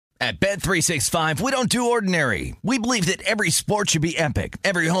At Bet365, we don't do ordinary. We believe that every sport should be epic.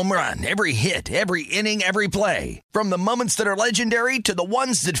 Every home run, every hit, every inning, every play. From the moments that are legendary to the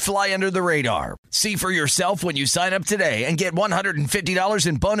ones that fly under the radar. See for yourself when you sign up today and get $150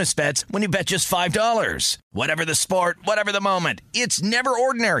 in bonus bets when you bet just $5. Whatever the sport, whatever the moment, it's never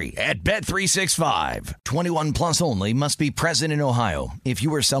ordinary at Bet365. 21 plus only. Must be present in Ohio. If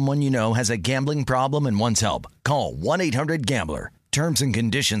you or someone you know has a gambling problem and wants help, call 1-800-GAMBLER. Terms and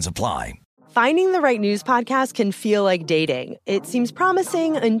conditions apply. Finding the right news podcast can feel like dating. It seems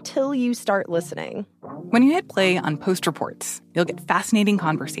promising until you start listening. When you hit play on Post Reports, you'll get fascinating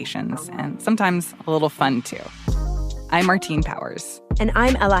conversations and sometimes a little fun, too. I'm Martine Powers. And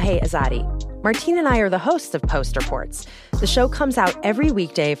I'm Elahe Azadi. Martine and I are the hosts of Post Reports. The show comes out every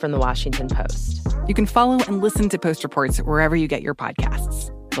weekday from the Washington Post. You can follow and listen to Post Reports wherever you get your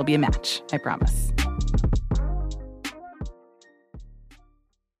podcasts. It'll be a match, I promise.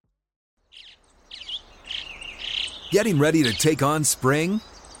 Getting ready to take on spring?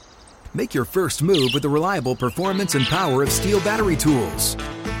 Make your first move with the reliable performance and power of Steel battery tools.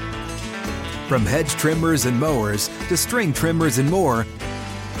 From hedge trimmers and mowers to string trimmers and more,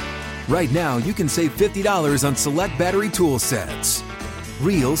 right now you can save $50 on select battery tool sets.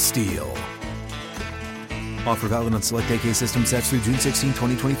 Real Steel. Offer valid on select AK system sets through June 16,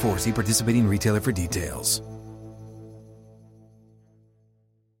 2024. See participating retailer for details.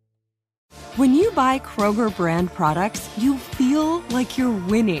 When you buy Kroger brand products, you feel like you're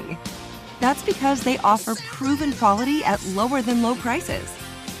winning. That's because they offer proven quality at lower than low prices.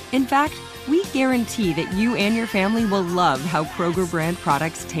 In fact, we guarantee that you and your family will love how Kroger brand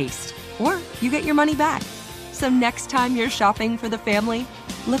products taste, or you get your money back. So next time you're shopping for the family,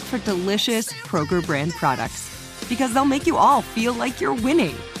 look for delicious Kroger brand products, because they'll make you all feel like you're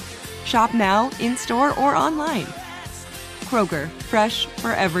winning. Shop now, in-store, or online. Kroger, fresh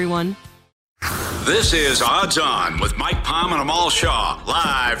for everyone. This is Odds On with Mike Palm and Amal Shaw,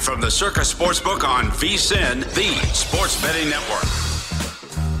 live from the Circa Sportsbook on VSiN, the sports betting network.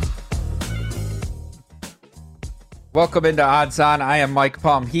 Welcome into Odds On. I am Mike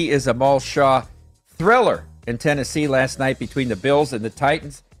Palm. He is Amal Shaw. Thriller in Tennessee last night between the Bills and the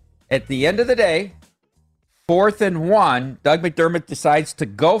Titans. At the end of the day, 4th and 1, Doug McDermott decides to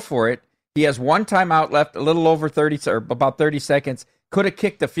go for it. He has one timeout left, a little over 30, or about 30 seconds. Could have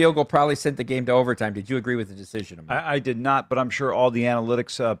kicked the field goal, probably sent the game to overtime. Did you agree with the decision? I did not, but I'm sure all the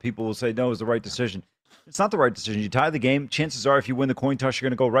analytics people will say no, it was the right decision. It's not the right decision. You tie the game. Chances are if you win the coin toss, you're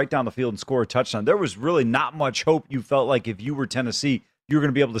going to go right down the field and score a touchdown. There was really not much hope you felt like if you were Tennessee, you were going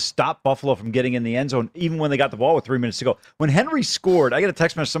to be able to stop Buffalo from getting in the end zone, even when they got the ball with 3 minutes to go. When Henry scored, I get a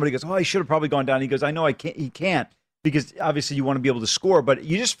text message, somebody goes, he should have probably gone down. He goes, I know he can't, because obviously you want to be able to score, but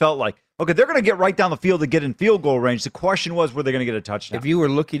you just felt like, okay, they're going to get right down the field to get in field goal range. The question was, were they going to get a touchdown? If you were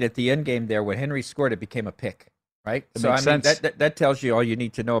looking at the end game there, when Henry scored, it became a pick, right? Makes sense. That tells you all you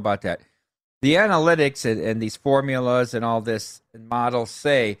need to know about that. The analytics and these formulas and all this models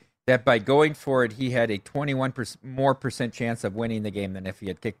say that by going for it, he had a 21% more chance of winning the game than if he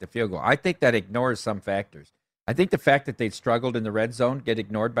had kicked the field goal. I think that ignores some factors. I think the fact that they'd struggled in the red zone get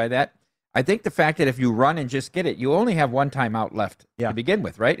ignored by that. I think the fact that if you run and just get it, you only have one timeout left to begin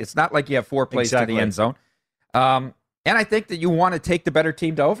with, right? It's not like you have 4 plays to the end zone. And I think that you want to take the better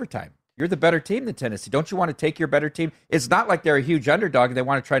team to overtime. You're the better team than Tennessee. Don't you want to take your better team? It's not like they're a huge underdog and they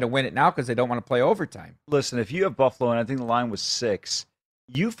want to try to win it now because they don't want to play overtime. Listen, if you have Buffalo, and I think the line was 6,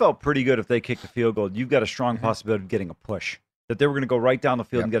 you felt pretty good if they kicked the field goal. You've got a strong possibility of getting a push, that they were going to go right down the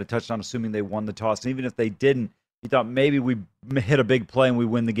field and get a touchdown, assuming they won the toss. And even if they didn't, you thought maybe we hit a big play and we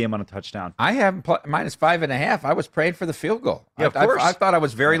win the game on a touchdown. I have -5.5. I was praying for the field goal. Yeah, of course. I thought I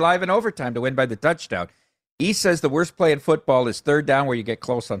was very live in overtime to win by the touchdown. He says the worst play in football is third down where you get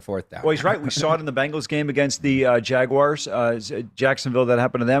close on 4th down. Well, he's right. We saw it in the Bengals game against the Jaguars, Jacksonville. That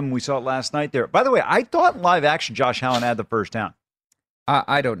happened to them. We saw it last night there. By the way, I thought in live action Josh Allen had the first down.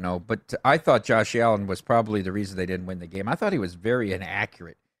 I don't know, but I thought Josh Allen was probably the reason they didn't win the game. I thought he was very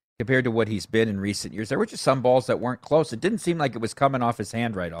inaccurate compared to what he's been in recent years. There were just some balls that weren't close. It didn't seem like it was coming off his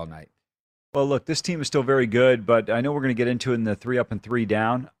hand right all night. Well, look, this team is still very good, but I know we're going to get into it in the 3 up and 3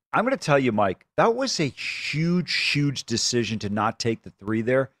 down. I'm going to tell you, Mike, that was a huge, huge decision to not take the 3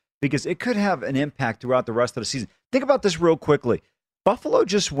 there because it could have an impact throughout the rest of the season. Think about this real quickly. Buffalo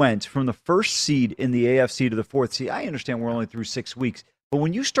just went from the 1st seed in the AFC to the 4th seed. I understand we're only through 6 weeks, but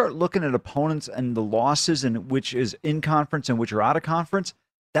when you start looking at opponents and the losses and which is in conference and which are out of conference,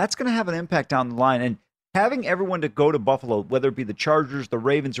 that's going to have an impact down the line. And having everyone to go to Buffalo, whether it be the Chargers, the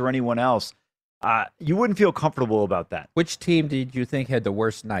Ravens, or anyone else, you wouldn't feel comfortable about that. Which team did you think had the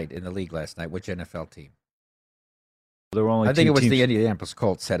worst night in the league last night? Which NFL team? There were only I think two it was teams. the Indianapolis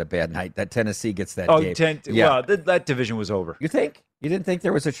Colts had a bad night. That Tennessee gets that Oh, game. Yeah. Well, that division was over. You think? You didn't think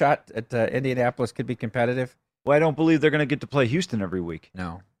there was a shot at Indianapolis could be competitive? Well, I don't believe they're going to get to play Houston every week.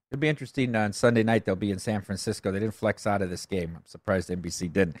 No. It'd be interesting on Sunday night. They'll be in San Francisco. They didn't flex out of this game. I'm surprised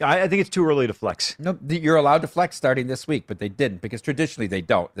NBC didn't. I think it's too early to flex. No, you're allowed to flex starting this week, but they didn't because traditionally they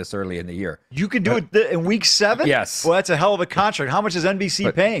don't this early in the year. You can do it in week 7? Yes. Well, that's a hell of a contract. How much is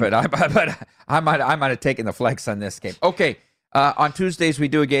NBC paying? But I might have taken the flex on this game. Okay, on Tuesdays we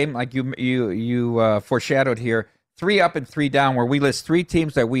do a game like you foreshadowed here, 3 up and 3 down, where we list 3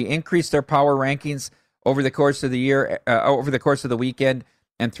 teams that we increased their power rankings over the course of the year, over the course of the weekend,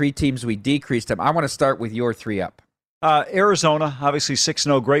 and 3 teams we decreased them. I want to start with your 3 up. Arizona, obviously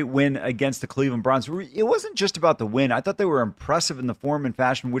 6-0, great win against the Cleveland Browns. It wasn't just about the win. I thought they were impressive in the form and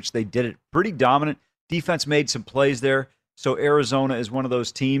fashion in which they did it. Pretty dominant. Defense made some plays there. So Arizona is one of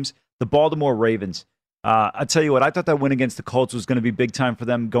those teams. The Baltimore Ravens. I tell you what, I thought that win against the Colts was going to be big time for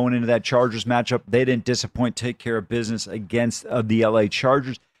them going into that Chargers matchup. They didn't disappoint, take care of business against the LA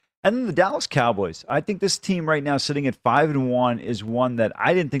Chargers. And then the Dallas Cowboys. I think this team right now sitting at 5-1 is one that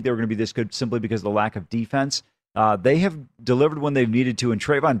I didn't think they were going to be this good simply because of the lack of defense. They have delivered when they've needed to, and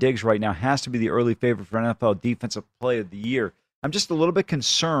Trayvon Diggs right now has to be the early favorite for NFL Defensive Play of the Year. I'm just a little bit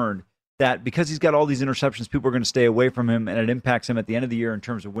concerned that because he's got all these interceptions, people are going to stay away from him, and it impacts him at the end of the year in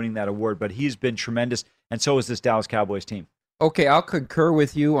terms of winning that award. But he's been tremendous, and so is this Dallas Cowboys team. Okay, I'll concur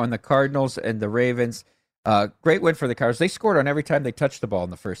with you on the Cardinals and the Ravens. Great win for the Cardinals. They scored on every time they touched the ball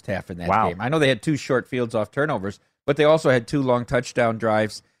in the first half in that game. I know they had 2 short fields off turnovers, but they also had 2 long touchdown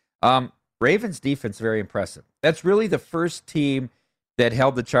drives. Ravens defense, very impressive. That's really the first team that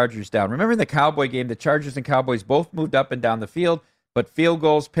held the Chargers down. Remember in the Cowboy game, the Chargers and Cowboys both moved up and down the field, but field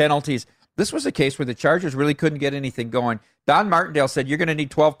goals, penalties. This was a case where the Chargers really couldn't get anything going. Don Martindale said, you're going to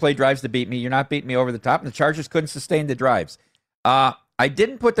need 12-play drives to beat me. You're not beating me over the top. And the Chargers couldn't sustain the drives. I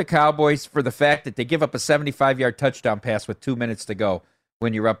didn't put the Cowboys for the fact that they give up a 75-yard touchdown pass with 2 minutes to go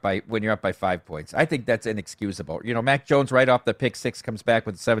when you're up by 5 points. I think that's inexcusable. You know, Mac Jones right off the pick 6 comes back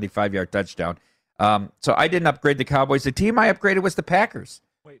with a 75-yard touchdown. So I didn't upgrade the Cowboys. The team I upgraded was the Packers.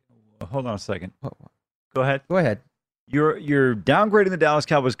 Wait, hold on a second. Go ahead. Go ahead. You're downgrading the Dallas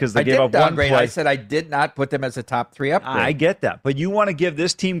Cowboys because they gave up one play. I said I did not put them as a top 3 upgrade. I get that, but you want to give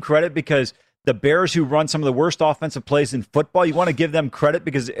this team credit because the Bears, who run some of the worst offensive plays in football, you want to give them credit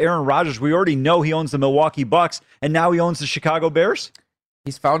because Aaron Rodgers, we already know he owns the Milwaukee Bucks, and now he owns the Chicago Bears?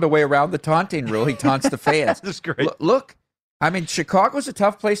 He's found a way around the taunting rule. He taunts the fans. That's great. Look, I mean, Chicago's a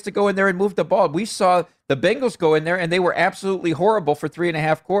tough place to go in there and move the ball. We saw the Bengals go in there, and they were absolutely horrible for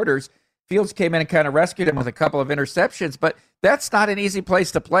 3.5 quarters. Fields came in and kind of rescued him with a couple of interceptions, but that's not an easy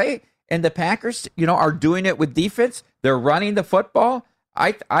place to play. And the Packers, are doing it with defense. They're running the football.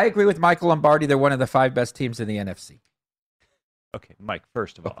 I agree with Michael Lombardi. They're one of the 5 best teams in the NFC. Okay, Mike,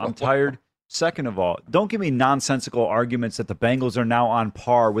 first of all, I'm tired. Second of all, don't give me nonsensical arguments that the Bengals are now on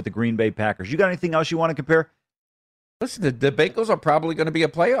par with the Green Bay Packers. You got anything else you want to compare? Listen, the Bengals are probably going to be a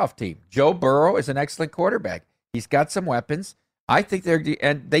playoff team. Joe Burrow is an excellent quarterback. He's got some weapons. I think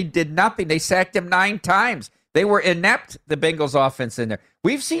they did nothing. They sacked him 9 times. They were inept, the Bengals offense in there.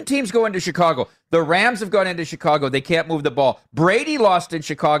 We've seen teams go into Chicago. The Rams have gone into Chicago. They can't move the ball. Brady lost in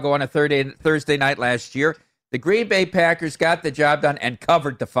Chicago on a Thursday night last year. The Green Bay Packers got the job done and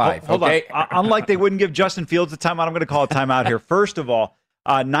covered the 5. Hold on. Unlike they wouldn't give Justin Fields a timeout, I'm going to call a timeout here. First of all,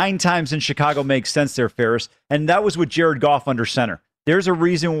 9 times in Chicago makes sense there, Ferris. And that was with Jared Goff under center. There's a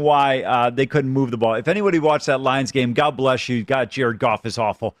reason why they couldn't move the ball. If anybody watched that Lions game, God bless you. God, Jared Goff is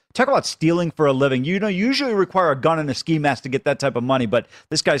awful. Talk about stealing for a living. You usually require a gun and a ski mask to get that type of money, but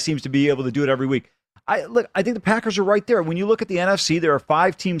this guy seems to be able to do it every week. I think the Packers are right there. When you look at the NFC, there are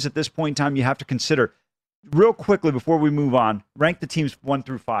 5 teams at this point in time you have to consider. Real quickly before we move on, rank the teams 1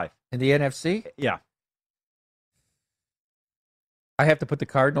 through 5. In the NFC? Yeah. I have to put the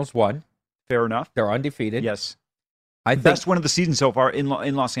Cardinals 1. Fair enough. They're undefeated. Yes. Best win of the season so far in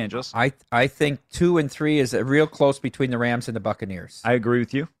Los Angeles. I think 2 and 3 is a real close between the Rams and the Buccaneers. I agree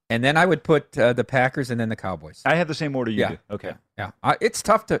with you. And then I would put the Packers and then the Cowboys. I have the same order you do. Okay. Yeah. It's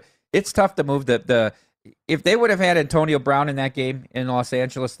tough to move the if they would have had Antonio Brown in that game in Los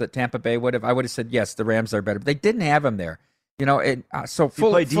Angeles that Tampa Bay would have, I would have said yes, the Rams are better. But they didn't have him there. So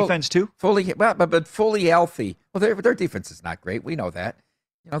play defense too? Fully healthy. Well, their defense is not great. We know that.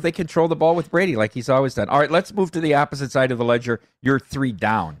 They control the ball with Brady like he's always done. All right, let's move to the opposite side of the ledger. You're 3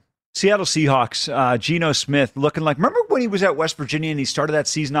 down. Seattle Seahawks, Geno Smith looking like, remember when he was at West Virginia and he started that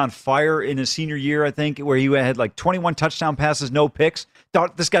season on fire in his senior year, I think, where he had like 21 touchdown passes, no picks.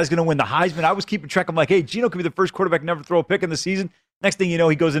 Thought this guy's going to win the Heisman. I was keeping track. I'm like, hey, Geno could be the first quarterback to never throw a pick in the season. Next thing you know,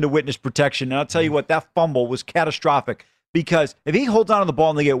 he goes into witness protection. And I'll tell you what, that fumble was catastrophic because if he holds on to the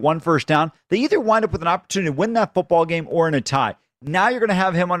ball and they get one first down, they either wind up with an opportunity to win that football game or in a tie. Now you're going to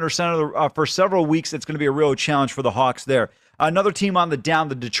have him under center for several weeks. It's going to be a real challenge for the Hawks there. Another team on the down,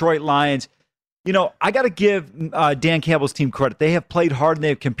 the Detroit Lions. You know, I got to give Dan Campbell's team credit. They have played hard and they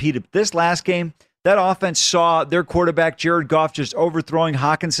have competed. This last game, that offense saw their quarterback, Jared Goff, just overthrowing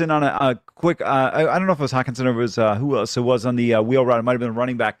Hawkinson on a quick, I don't know if it was Hawkinson or it was who else it was on the wheel route. It might have been a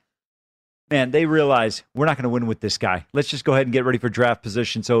running back. Man, they realize we're not going to win with this guy. Let's just go ahead and get ready for draft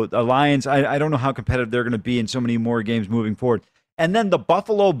position. So the Lions, I don't know how competitive they're going to be in so many more games moving forward. And then the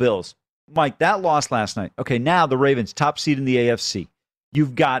Buffalo Bills. Mike, that loss last night. Okay, now the Ravens, top seed in the AFC.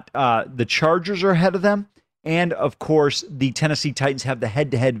 You've got the Chargers are ahead of them. And, of course, the Tennessee Titans have the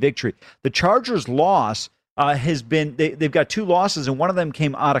head-to-head victory. The Chargers' loss has been they've got 2 losses, and one of them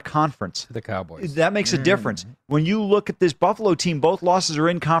came out of conference. The Cowboys. That makes a difference. When you look at this Buffalo team, both losses are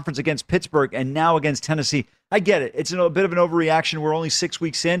in conference against Pittsburgh and now against Tennessee. I get it. It's a bit of an overreaction. We're only 6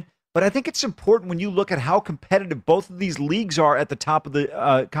 weeks in. But I think it's important when you look at how competitive both of these leagues are at the top of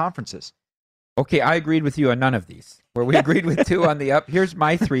the conferences. Okay, I agreed with you on none of these. Where we agreed with 2 on the up. Here's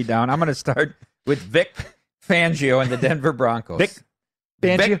my 3 down. I'm going to start with Vic Fangio and the Denver Broncos.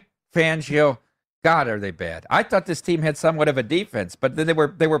 Vic Fangio. God, are they bad. I thought this team had somewhat of a defense, but then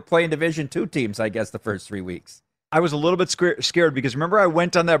they were playing Division II teams, I guess, the first 3 weeks. I was a little bit scared because remember I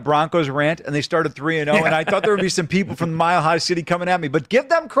went on that Broncos rant and they started 3-0, and I thought there would be some people from Mile High City coming at me. But give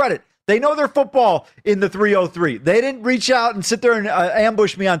them credit. They know their football in the 303. They didn't reach out and sit there and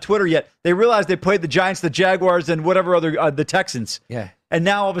ambush me on Twitter yet. They realized they played the Giants, the Jaguars, and whatever other the Texans. Yeah. And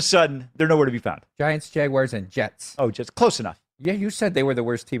now all of a sudden, they're nowhere to be found. Jagiants, Jaguars, and Jets. Oh, Jets. Close enough. Yeah, you said they were the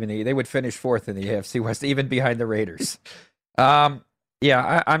worst team in the. They would finish 4th in the AFC West, even behind the Raiders. I'm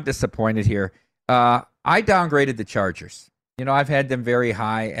disappointed here. I downgraded the Chargers. You know, I've had them very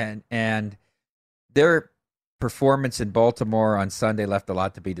high, and their performance in Baltimore on Sunday left a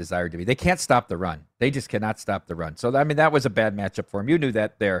lot to be desired to me. They can't stop the run. They just cannot stop the run. So, I mean, that was a bad matchup for them. You knew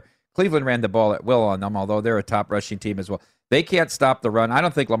that there. Cleveland ran the ball at will on them, although they're a top rushing team as well. They can't stop the run. I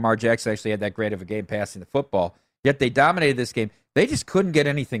don't think Lamar Jackson actually had that great of a game passing the football, yet they dominated this game. They just couldn't get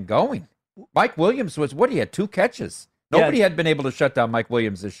anything going. Mike Williams he had 2 catches. Nobody had been able to shut down Mike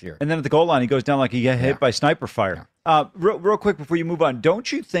Williams this year. And then at the goal line, he goes down like he got hit by sniper fire. Yeah. Real quick before you move on, don't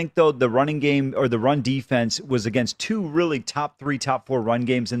you think, though, the running game or the run defense was against 2 really top 3, top 4 run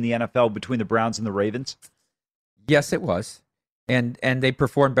games in the NFL between the Browns and the Ravens? Yes, it was. And they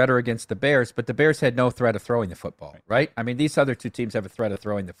performed better against the Bears, but the Bears had no threat of throwing the football, right? I mean, these other 2 teams have a threat of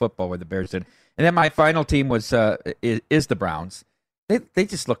throwing the football where the Bears did. And then my final team was is the Browns. They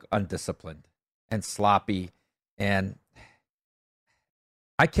just look undisciplined and sloppy, and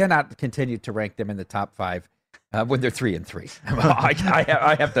I cannot continue to rank them in the top 5 when they're 3-3.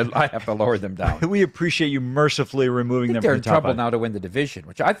 I have to lower them down. We appreciate you mercifully removing them from the top 5. They're in trouble now to win the division,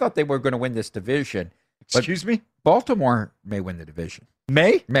 which I thought they were going to win this division. Excuse me? Baltimore may win the division.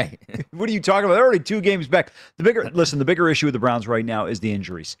 May? What are you talking about? They're already 2 games back. The bigger issue with the Browns right now is the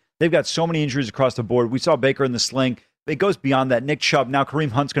injuries. They've got so many injuries across the board. We saw Baker in the sling. It goes beyond that. Nick Chubb, now Kareem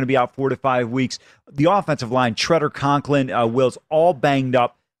Hunt's going to be out 4 to 5 weeks. The offensive line, Treader, Conklin, Wills, all banged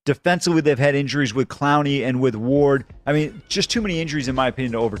up. Defensively, they've had injuries with Clowney and with Ward. I mean, just too many injuries, in my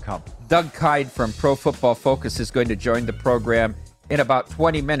opinion, to overcome. Doug Kyde from Pro Football Focus is going to join the program in about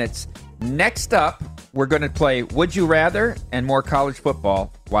 20 minutes. Next up, we're going to play Would You Rather and more college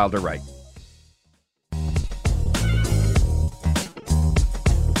football, Wild or Right.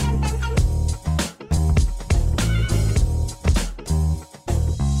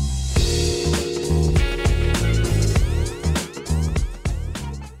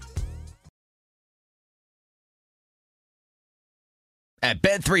 At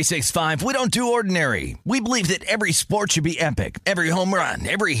Bet365, we don't do ordinary. We believe that every sport should be epic. Every home run,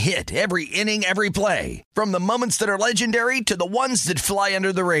 every hit, every inning, every play. From the moments that are legendary to the ones that fly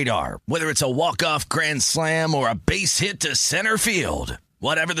under the radar. Whether it's a walk-off grand slam or a base hit to center field.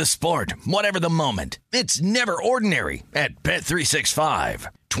 Whatever the sport, whatever the moment. It's never ordinary at Bet365.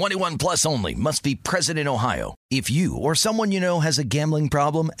 21 plus only. Must be present in Ohio. If you or someone you know has a gambling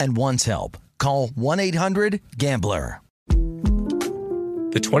problem and wants help, call 1-800-GAMBLER.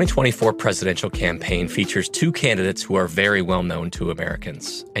 The 2024 presidential campaign features 2 candidates who are very well known to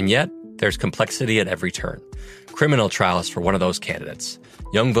Americans. And yet, there's complexity at every turn. Criminal trials for one of those candidates.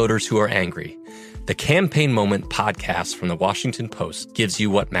 Young voters who are angry. The Campaign Moment podcast from the Washington Post gives you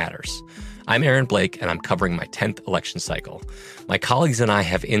what matters. I'm Aaron Blake, and I'm covering my 10th election cycle. My colleagues and I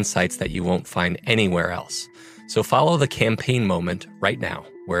have insights that you won't find anywhere else. So follow The Campaign Moment right now,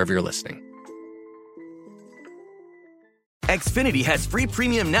 wherever you're listening. Xfinity has free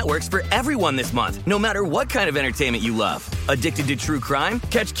premium networks for everyone this month, no matter what kind of entertainment you love. Addicted to true crime?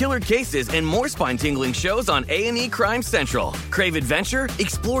 Catch killer cases and more spine-tingling shows on A&E Crime Central. Crave adventure?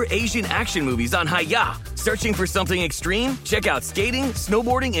 Explore Asian action movies on Hi-Ya. Searching for something extreme? Check out skating,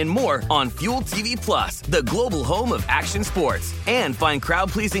 snowboarding, and more on Fuel TV Plus, the global home of action sports. And find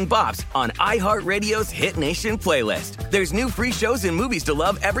crowd-pleasing bops on iHeartRadio's Hit Nation playlist. There's new free shows and movies to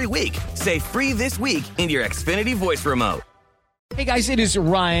love every week. Say free this week in your Xfinity voice remote. Hey guys, it is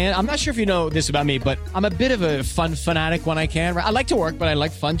Ryan. I'm not sure if you know this about me, but I'm a bit of a fun fanatic when I can. I like to work, but I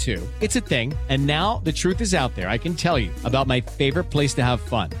like fun too. It's a thing. And now the truth is out there. I can tell you about my favorite place to have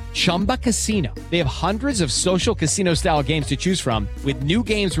fun. Chumba Casino. They have hundreds of social casino style games to choose from with new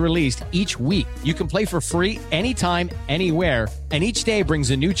games released each week. You can play for free anytime, anywhere. And each day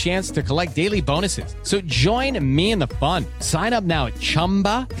brings a new chance to collect daily bonuses. So join me in the fun. Sign up now at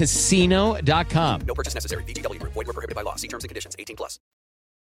ChumbaCasino.com. No purchase necessary. VGW Group. Void where prohibited by law. See terms and conditions. 18 plus.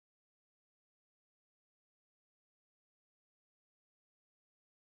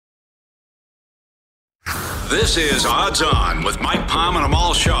 This is Odds On with Mike Palm and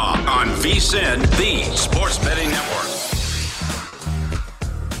Amal Shaw on VSiN, the Sports Betting Network.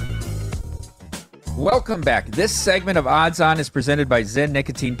 Welcome back. This segment of Odds On is presented by Zen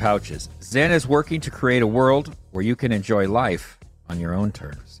Nicotine Pouches. Zen is working to create a world where you can enjoy life on your own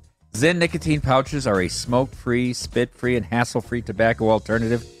terms. Zen Nicotine Pouches are a smoke-free, spit-free, and hassle-free tobacco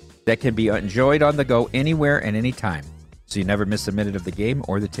alternative that can be enjoyed on the go anywhere and anytime, so you never miss a minute of the game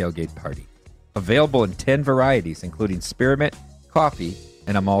or the tailgate party. Available in 10 varieties, including spearmint, coffee,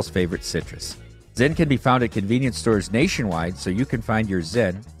 and Amal's favorite citrus. Zen can be found at convenience stores nationwide, so you can find your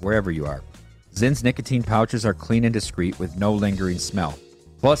Zen wherever you are. Zen's nicotine pouches are clean and discreet with no lingering smell.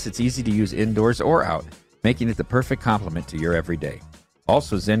 Plus, it's easy to use indoors or out, making it the perfect complement to your everyday.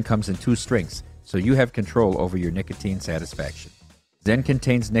 Also, Zen comes in 2 strengths, so you have control over your nicotine satisfaction. Zen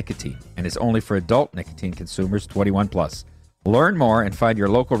contains nicotine and is only for adult nicotine consumers 21 plus. Learn more and find your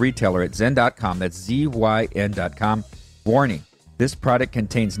local retailer at zen.com. That's ZYN.com. Warning, this product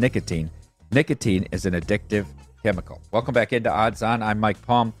contains nicotine. Nicotine is an addictive chemical. Welcome back into Odds On. I'm Mike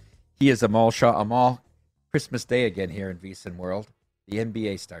Palm. He is Amal Shaw. Amal, Christmas Day again here in VSiN World. The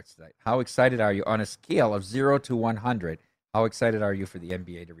NBA starts tonight. How excited are you on a scale of 0 to 100? How excited are you for the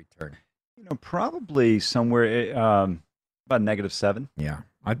NBA to return? You know, probably somewhere about -7. Yeah,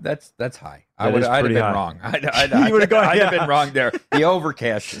 that's high. I'd have been wrong. I'd have been wrong there. The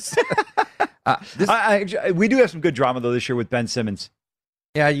overcash. We do have some good drama, though, this year with Ben Simmons.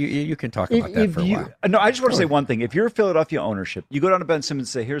 Yeah, you can talk about that for a while. No, I just want to say one thing. If you're Philadelphia ownership, you go down to Ben Simmons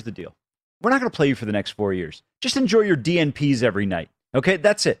and say, here's the deal. We're not going to play you for the next 4 years. Just enjoy your DNPs every night. Okay,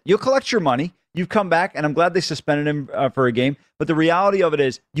 that's it. You'll collect your money. You've come back, and I'm glad they suspended him for a game. But the reality of it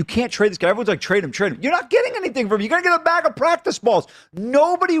is, you can't trade this guy. Everyone's like, trade him. You're not getting anything from him. You're going to get a bag of practice balls.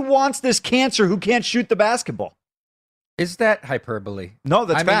 Nobody wants this cancer who can't shoot the basketball. Is that hyperbole? No,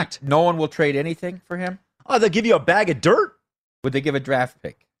 that's fact. No one will trade anything for him? Oh, they'll give you a bag of dirt? Would they give a draft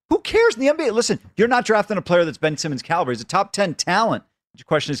pick? Who cares in the NBA? Listen, you're not drafting a player that's Ben Simmons' caliber. He's a top 10 talent. The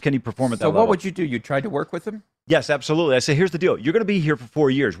question is, can he perform at that level? So what would you do? You try to work with him? Yes, absolutely. I say, here's the deal. You're going to be here for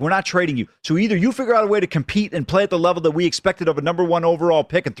 4 years. We're not trading you. So either you figure out a way to compete and play at the level that we expected of a number 1 overall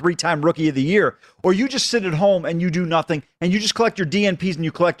pick and 3-time rookie of the year, or you just sit at home and you do nothing and you just collect your DNPs and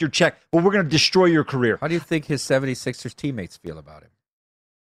you collect your check, but we're going to destroy your career. How do you think his 76ers teammates feel about him?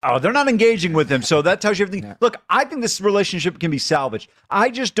 Oh, they're not engaging with him, so that tells you everything. Yeah. Look, I think this relationship can be salvaged.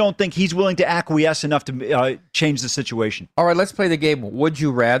 I just don't think he's willing to acquiesce enough to change the situation. All right, let's play the game. Would you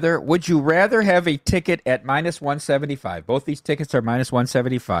rather? Would you rather have a ticket at -175? Both these tickets are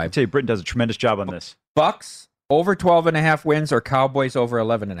 -175. I tell you, Britain does a tremendous job on this. Bucks over 12.5 wins or Cowboys over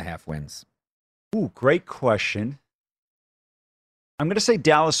 11.5 wins? Ooh, great question. I'm going to say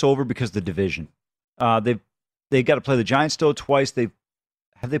Dallas over because of the division. They've got to play the Giants still twice. They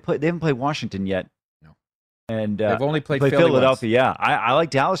haven't played Washington yet. No. And they've only played Philadelphia. Yeah, I like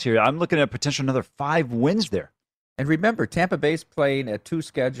Dallas here. I'm looking at potential another 5 wins there. And remember, Tampa Bay's playing a 2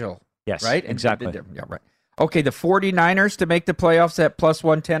 schedule. Yes, right? Exactly. Yeah, right. Okay, the 49ers to make the playoffs at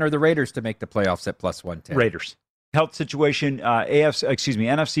 +110 or the Raiders to make the playoffs at +110? Raiders. Health situation,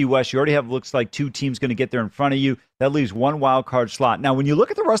 NFC West, you already have, looks like 2 teams going to get there in front of you. That leaves 1 wild card slot. Now, when you look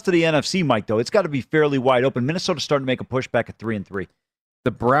at the rest of the NFC, Mike, though, it's got to be fairly wide open. Minnesota's starting to make a pushback at 3-3. The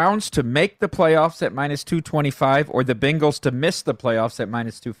Browns to make the playoffs at -225 or the Bengals to miss the playoffs at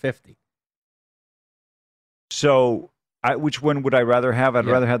 -250? So, which one would I rather have? I'd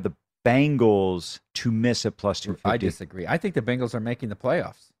rather have the Bengals to miss at +250. I disagree. I think the Bengals are making the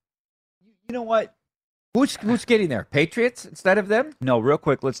playoffs. You know what? Who's getting there? Patriots instead of them? No, real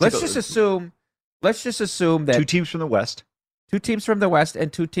quick. Let's just assume that 2 teams from the West. 2 teams from the West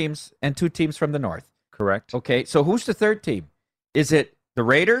and 2 teams from the North. Correct. Okay, so who's the third team? Is it the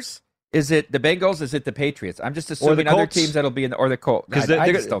Raiders? Is it the Bengals? Is it the Patriots? I'm just assuming other teams that'll be in the, or the Colts. Because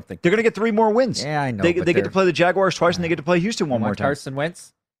I just don't think they're going to get 3 more wins. Yeah, I know. They get to play the Jaguars twice, and they get to play Houston one more time. Carson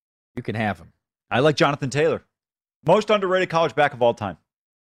Wentz, you can have him. I like Jonathan Taylor. Most underrated college back of all time.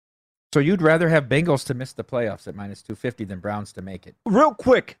 So you'd rather have Bengals to miss the playoffs at minus 250 than Browns to make it? Real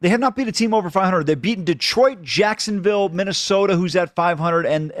quick, they have not beat a team over 500. They've beaten Detroit, Jacksonville, Minnesota, who's at 500,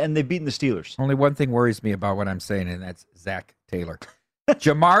 and they've beaten the Steelers. Only one thing worries me about what I'm saying, and that's Zach Taylor.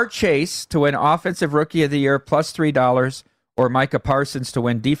 Jamar Chase to win Offensive Rookie of the Year plus $3, or Micah Parsons to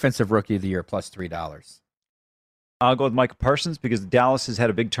win Defensive Rookie of the Year plus $3. I'll go with Micah Parsons because Dallas has had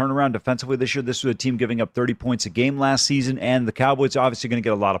a big turnaround defensively this year. This was a team giving up 30 points a game last season, and the Cowboys are obviously going to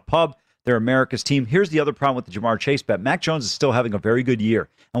get a lot of pub. They're America's team. Here's the other problem with the Jamar Chase bet. Mac Jones is still having a very good year.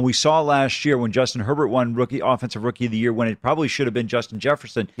 And we saw last year when Justin Herbert won Offensive Rookie of the Year when it probably should have been Justin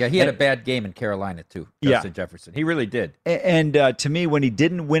Jefferson. Yeah, he had a bad game in Carolina, too, Justin Jefferson. He really did. And to me, when he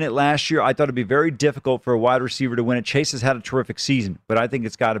didn't win it last year, I thought it'd be very difficult for a wide receiver to win it. Chase has had a terrific season, but I think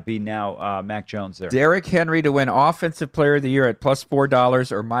it's got to be now Mac Jones there. Derrick Henry to win Offensive Player of the Year at plus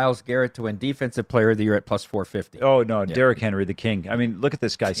 $4, or Myles Garrett to win Defensive Player of the Year at plus $4.50. Oh, no, yeah. Derrick Henry, the king. I mean, look at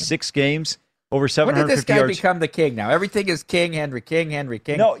this guy. 6 games. Over 750 yards. When did this guy yards. become the king now? Everything is King Henry, King Henry,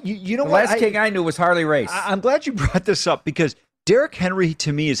 King. No, you know the what? last king I knew was Harley Race. I'm glad you brought this up because Derrick Henry,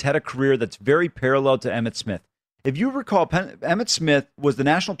 to me, has had a career that's very parallel to Emmitt Smith. If you recall, Emmitt Smith was the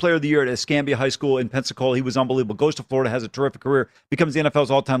National Player of the Year at Escambia High School in Pensacola. He was unbelievable. Goes to Florida, has a terrific career, becomes the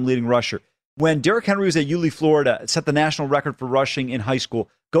NFL's all-time leading rusher. When Derrick Henry was at Yulee, Florida, set the national record for rushing in high school,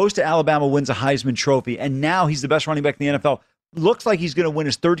 goes to Alabama, wins a Heisman Trophy, and now he's the best running back in the NFL. Looks like he's going to win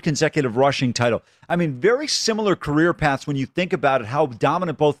his 3rd consecutive rushing title. I mean, very similar career paths when you think about it, how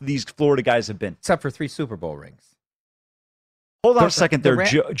dominant both of these Florida guys have been. Except for 3 Super Bowl rings. Hold on a second there,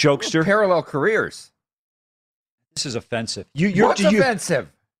 jokester. Parallel careers. This is offensive. What's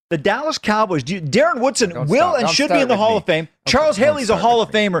offensive? The Dallas Cowboys, Darren Woodson should be in the Hall of Fame. Charles Haley's a Hall of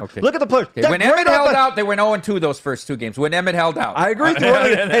Famer. Okay. Look at the players. Okay. When Emmett held out, they went 0-2 those first 2 games. When Emmett held out. I agree.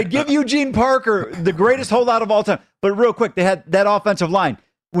 Hey, give Eugene Parker the greatest holdout of all time. But real quick, they had that offensive line.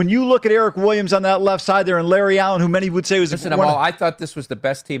 When you look at Eric Williams on that left side there and Larry Allen, who many would say was... Listen, I thought this was the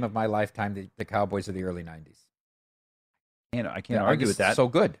best team of my lifetime, the Cowboys of the early 90s. I can't argue with that. So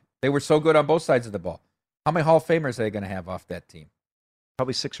good. They were so good on both sides of the ball. How many Hall of Famers are they going to have off that team?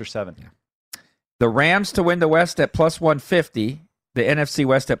 Probably 6 or 7. Yeah. The Rams to win the West at plus 150, the NFC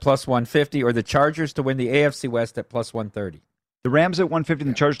West at plus 150, or the Chargers to win the AFC West at plus 130. The Rams at 150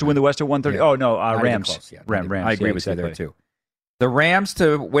 and the Chargers to win the West at 130. Yeah. Oh, no, Rams. Close, yeah. Rams. I agree with you there, too. The Rams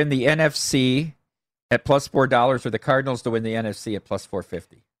to win the NFC at plus $4, or the Cardinals to win the NFC at plus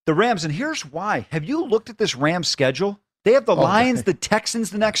 450. The Rams, and here's why. Have you looked at this Rams schedule? They have the Lions, the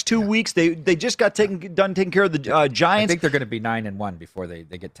Texans the next 2 weeks. They just got done taking care of the Giants. I think they're going to be 9-1 before they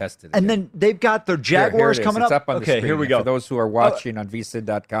get tested. And then they've got their Jaguars coming up. It's up on the screen. Here we go. For those who are watching on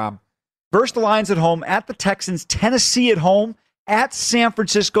vsin.com. Versus the Lions at home, at the Texans, Tennessee at home, at San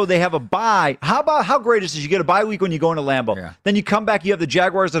Francisco. They have a bye. How great is it? You get a bye week when you go into Lambeau. Yeah. Then you come back, you have the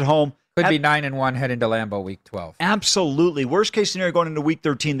Jaguars at home. Could be 9-1 heading to Lambeau week 12. Absolutely. Worst case scenario going into week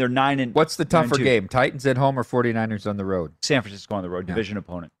 13, they're 9-2. What's the tougher game? Titans at home or 49ers on the road? San Francisco on the road, division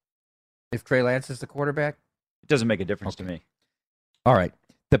opponent. If Trey Lance is the quarterback? It doesn't make a difference to me. All right.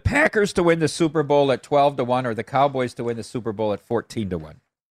 The Packers to win the Super Bowl at 12-1, or the Cowboys to win the Super Bowl at 14-1?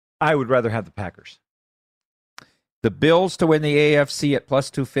 I would rather have the Packers. The Bills to win the AFC at plus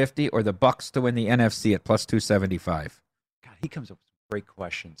 250, or the Bucks to win the NFC at plus 275? God, he comes up with great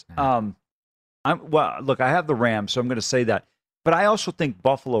questions. Look, I have the Rams, so I'm going to say that. But I also think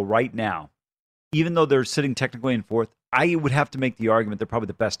Buffalo right now, even though they're sitting technically in 4th, I would have to make the argument they're probably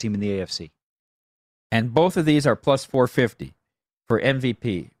the best team in the AFC. And both of these are plus 450 for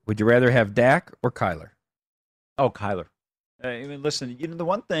MVP. Would you rather have Dak or Kyler? Oh, Kyler. I mean, listen, the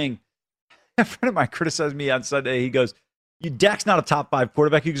one thing, a friend of mine criticized me on Sunday. He goes, Dak's not a top 5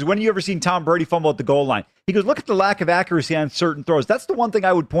 quarterback. He goes, when have you ever seen Tom Brady fumble at the goal line? He goes, look at the lack of accuracy on certain throws. That's the one thing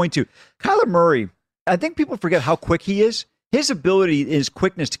I would point to. Kyler Murray, I think people forget how quick he is. His ability, his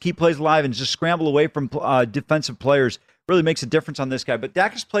quickness to keep plays alive and just scramble away from defensive players really makes a difference on this guy. But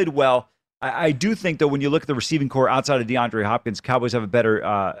Dak has played well. I do think, though, when you look at the receiving core outside of DeAndre Hopkins, Cowboys have a better,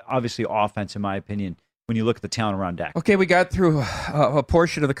 obviously, offense, in my opinion, when you look at the talent around Dak. Okay, we got through a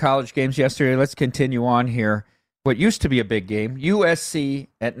portion of the college games yesterday. Let's continue on here. What used to be a big game, USC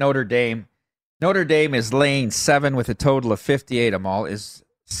at Notre Dame. Notre Dame is laying 7 with a total of 58. Amal, is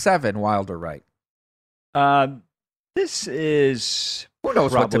 7 wild or right? This is Who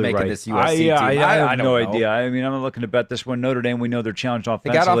knows what to make of this USC team? I have no don't know. idea. I mean, I'm looking to bet this one. Notre Dame, we know they're challenged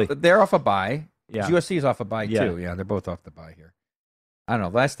offensively. They're off a bye. Yeah. USC is off a bye, Yeah. too. Yeah, they're both off the bye here. I don't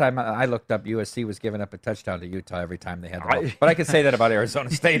know. Last time I looked up, USC was giving up a touchdown to Utah every time they had the ball. But I can say that about Arizona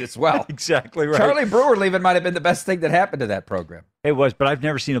State as well. Exactly right. Charlie Brewer leaving might have been the best thing that happened to that program. It was, but I've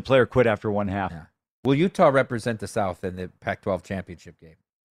never seen a player quit after one half. Yeah. Will Utah represent the South in the Pac-12 championship game?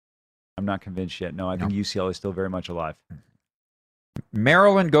 I'm not convinced yet. No, I think UCLA is still very much alive.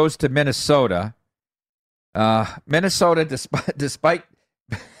 Maryland goes to Minnesota. Minnesota, despite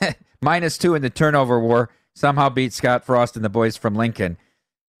 -2 in the turnover war, somehow beat Scott Frost and the boys from Lincoln.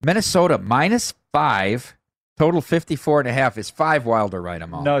 Minnesota -5, total 54.5. Is 5 Wilder right,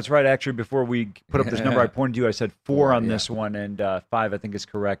 Amal? No, it's right. Actually, before we put up this number, I pointed to you. I said 4 on this one, and 5 I think is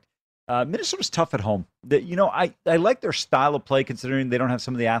correct. Minnesota's tough at home. I like their style of play considering they don't have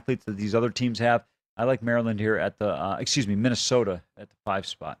some of the athletes that these other teams have. I like Maryland here at Minnesota at the 5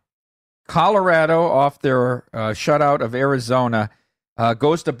 spot. Colorado, off their shutout of Arizona,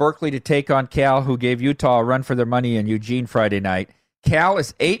 goes to Berkeley to take on Cal, who gave Utah a run for their money in Eugene Friday night. Cal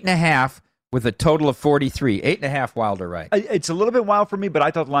is 8.5 with a total of 43. 8.5 Wilder right. It's a little bit wild for me, but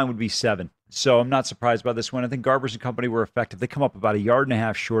I thought the line would be 7. So I'm not surprised by this one. I think Garbers and company were effective. They come up about 1.5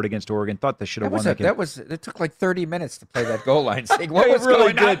 yards short against Oregon. Thought they should have won that game. It took like 30 minutes to play that goal line. What was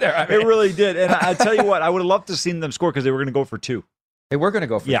going on there? I mean, it really did. And I tell you what, I would have loved to have seen them score because they were going to go for 2. They were going to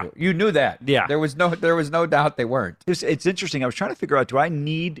go for 2. You knew that. Yeah. There was no doubt they weren't. It's interesting. I was trying to figure out, do I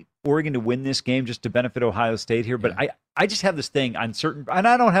need Oregon to win this game just to benefit Ohio State here? But I just have this thing on certain, and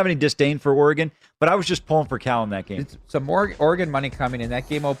I don't have any disdain for Oregon, but I was just pulling for Cal in that game. Some more Oregon money coming in. That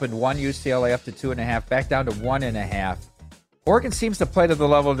game opened 1 UCLA up to 2.5, back down to 1.5. Oregon seems to play to the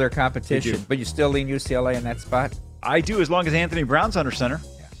level of their competition, but you still lean UCLA in that spot? I do, as long as Anthony Brown's under center.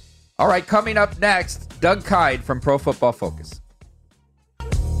 Yeah. All right, coming up next, Doug Kyed from Pro Football Focus.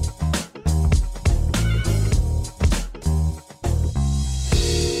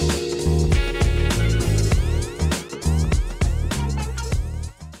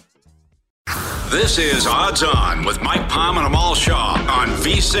 This is Odds On with Mike Palm and Amal Shaw on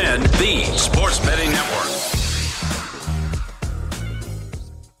VSiN, the Sports Betting Network.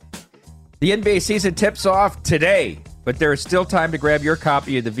 The NBA season tips off today, but there is still time to grab your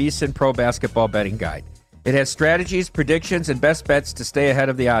copy of the VSiN Pro Basketball Betting Guide. It has strategies, predictions, and best bets to stay ahead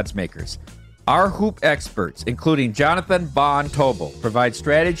of the odds makers. Our hoop experts, including Jonathan Von Tobel, provide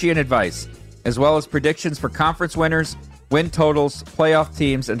strategy and advice, as well as predictions for conference winners, win totals, playoff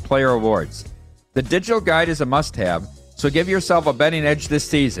teams, and player awards. The digital guide is a must-have, so give yourself a betting edge this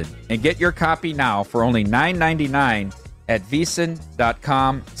season and get your copy now for only $9.99 at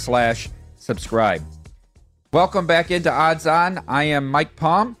vsin.com/subscribe. Welcome back into Odds On. I am Mike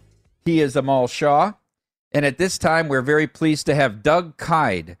Palm. He is Amal Shaw. And at this time, we're very pleased to have Doug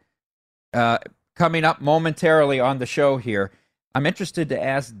Kyed coming up momentarily on the show here. I'm interested to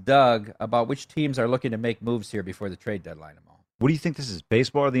ask Doug about which teams are looking to make moves here before the trade deadline, Amal. What do you think this is,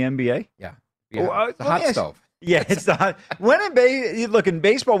 baseball or the NBA? Yeah. It's the hot stove. Yeah, it's the hot. Look, in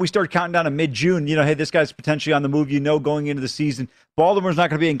baseball, we start counting down to mid-June. Hey, this guy's potentially on the move. Going into the season, Baltimore's not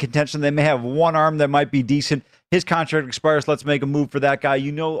going to be in contention. They may have one arm that might be decent. His contract expires. Let's make a move for that guy.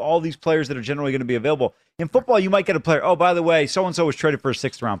 All these players that are generally going to be available. In football, you might get a player. Oh, by the way, so-and-so was traded for a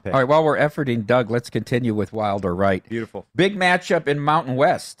 6th-round pick. All right, while we're efforting Doug, let's continue with Wilder Right. Beautiful. Big matchup in Mountain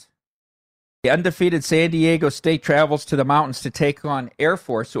West. The undefeated San Diego State travels to the mountains to take on Air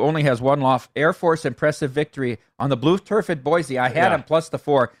Force, who only has one loss. Air Force, impressive victory on the blue turf at Boise. I had them plus the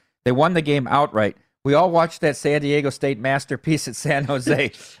 4. They won the game outright. We all watched that San Diego State masterpiece at San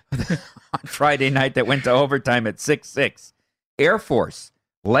Jose on Friday night that went to overtime at 6-6. Air Force,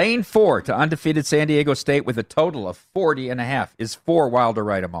 laying 4 to undefeated San Diego State with a total of 40.5. Is 4 Wilder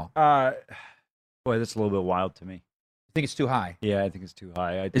Right, Amal? Boy, that's a little bit wild to me. I think it's too high. Yeah, I think it's too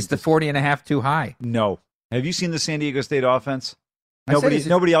high. Is the 40.5 too high? No. Have you seen the San Diego State offense?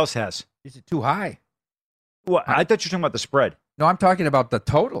 Nobody else has. Is it too high? Well, I thought you were talking about the spread. No, I'm talking about the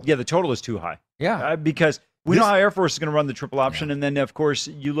total. Yeah, the total is too high. Yeah. Because we know how Air Force is going to run the triple option, and then, of course,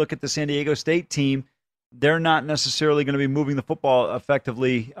 you look at the San Diego State team, they're not necessarily going to be moving the football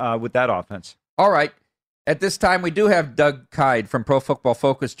effectively with that offense. All right. At this time, we do have Doug Kyed from Pro Football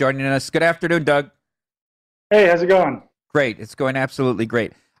Focus joining us. Good afternoon, Doug. Hey, how's it going? Great. It's going absolutely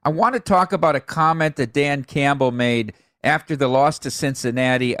great. I want to talk about a comment that Dan Campbell made after the loss to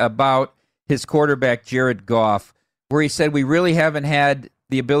Cincinnati about his quarterback, Jared Goff, where he said, we really haven't had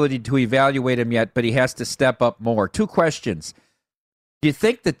the ability to evaluate him yet, but he has to step up more. 2 questions. Do you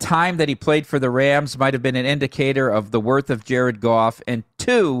think the time that he played for the Rams might have been an indicator of the worth of Jared Goff? And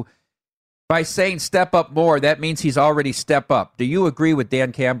 2, By saying step up more, that means he's already step up. Do you agree with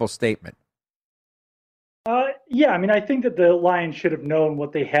Dan Campbell's statement? Yeah, I mean, I think that the Lions should have known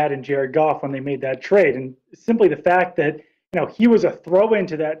what they had in Jared Goff when they made that trade. And simply the fact that, he was a throw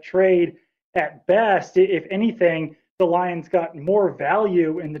into that trade at best. If anything, the Lions got more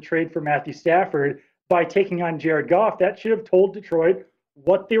value in the trade for Matthew Stafford by taking on Jared Goff. That should have told Detroit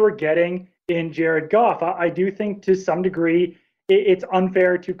what they were getting in Jared Goff. I do think to some degree it's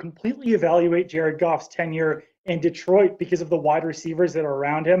unfair to completely evaluate Jared Goff's tenure in Detroit because of the wide receivers that are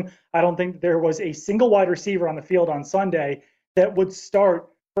around him. I don't think there was a single wide receiver on the field on Sunday that would start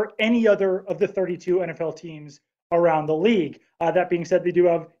for any other of the 32 NFL teams around the league. That being said, they do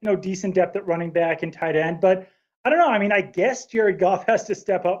have decent depth at running back and tight end, but I don't know. I mean, I guess Jared Goff has to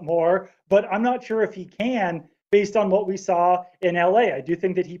step up more, but I'm not sure if he can based on what we saw in LA. I do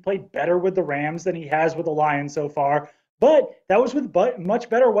think that he played better with the Rams than he has with the Lions so far, but that was with much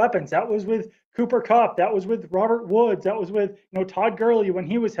better weapons. That was with Cooper Kupp. That was with Robert Woods. That was with Todd Gurley when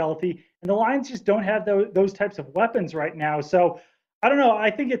he was healthy. And the Lions just don't have those types of weapons right now. So I don't know.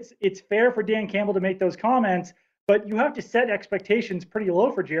 I think it's fair for Dan Campbell to make those comments, but you have to set expectations pretty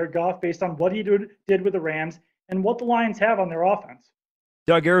low for Jared Goff based on what he did with the Rams and what the Lions have on their offense.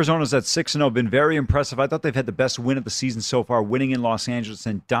 Doug, Arizona's at 6-0, been very impressive. I thought they've had the best win of the season so far, winning in Los Angeles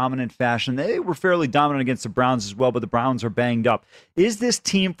in dominant fashion. They were fairly dominant against the Browns as well, but the Browns are banged up. Is this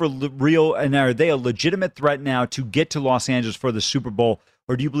team for real, and are they a legitimate threat now to get to Los Angeles for the Super Bowl,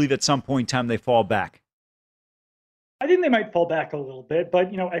 or do you believe at some point in time they fall back? I think they might fall back a little bit, but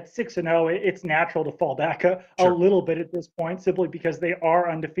at 6-0, it's natural to fall back a little bit at this point, simply because they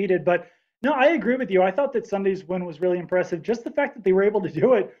are undefeated. But no, I agree with you. I thought that Sunday's win was really impressive. Just the fact that they were able to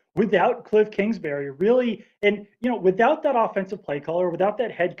do it without Cliff Kingsbury, really, and without that offensive play caller, without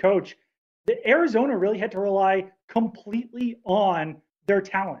that head coach, the Arizona really had to rely completely on their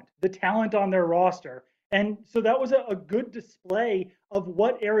talent, the talent on their roster. And so that was a good display of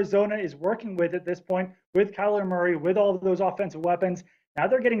what Arizona is working with at this point, with Kyler Murray, with all of those offensive weapons. Now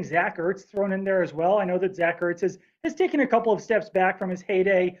they're getting Zach Ertz thrown in there as well. I know that Zach Ertz has taken a couple of steps back from his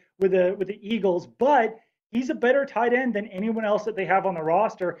heyday with the Eagles, but he's a better tight end than anyone else that they have on the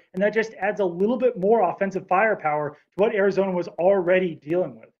roster, and that just adds a little bit more offensive firepower to what Arizona was already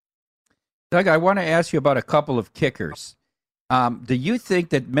dealing with. Doug, I want to ask you about a couple of kickers. Do you think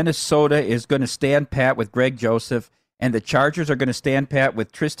that Minnesota is going to stand pat with Greg Joseph and the Chargers are going to stand pat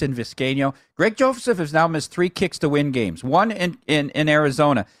with Tristan Vizcaino? Greg Joseph has now missed 3 kicks to win games, one in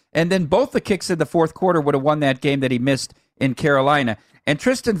Arizona, and then both the kicks in the fourth quarter would have won that game that he missed in Carolina. And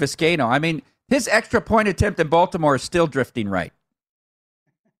Tristan Vizcaino, I mean, his extra point attempt in Baltimore is still drifting right.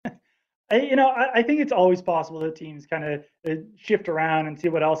 I think it's always possible that teams kind of shift around and see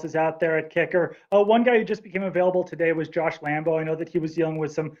what else is out there at kicker. One guy who just became available today was Josh Lambo. I know that he was dealing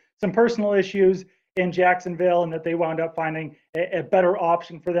with some personal issues in Jacksonville, and that they wound up finding a better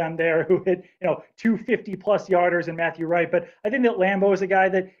option for them there, who hit 250-plus yarders in Matthew Wright. But I think that Lambo is a guy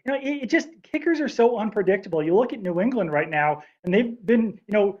that it just, kickers are so unpredictable. You look at New England right now, and they've been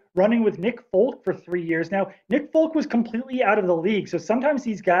running with Nick Folk for 3 years now. Nick Folk was completely out of the league, so sometimes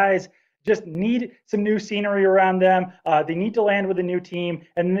these guys just need some new scenery around them. They need to land with a new team,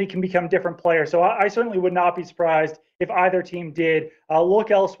 and then they can become different players. So I certainly would not be surprised if either team did look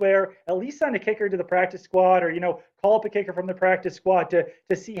elsewhere, at least sign a kicker to the practice squad, or call up a kicker from the practice squad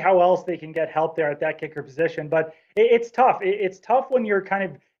to see how else they can get help there at that kicker position. But it's tough. It's tough when you're kind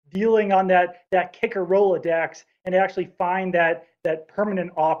of dealing on that kicker Rolodex and actually find that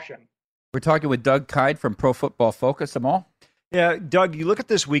permanent option. We're talking with Doug Kyed from Pro Football Focus. Amal? Yeah, Doug, you look at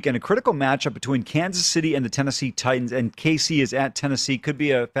this weekend, a critical matchup between Kansas City and the Tennessee Titans, and KC is at Tennessee. Could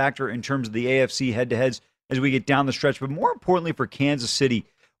be a factor in terms of the AFC head-to-heads as we get down the stretch. But more importantly for Kansas City,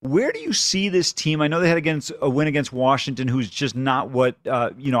 where do you see this team? I know they had a win against Washington, who's just not what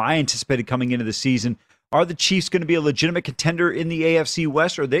I anticipated coming into the season. Are the Chiefs going to be a legitimate contender in the AFC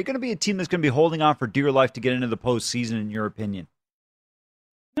West, or are they going to be a team that's going to be holding on for dear life to get into the postseason, in your opinion?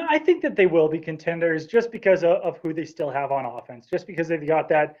 I think that they will be contenders just because of who they still have on offense, just because they've got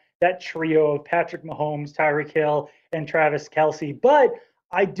that trio of Patrick Mahomes, Tyreek Hill, and Travis Kelce. But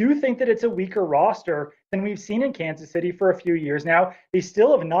I do think that it's a weaker roster than we've seen in Kansas City for a few years now. They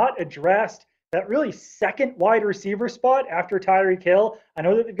still have not addressed that really second wide receiver spot after Tyreek Hill. I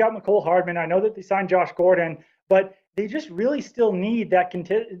know that they've got McCole Hardman. I know that they signed Josh Gordon, but they just really still need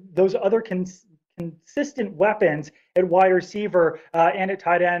those other consistent weapons at wide receiver and at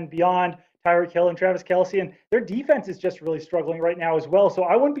tight end beyond Tyreek Hill and Travis Kelce. And their defense is just really struggling right now as well. So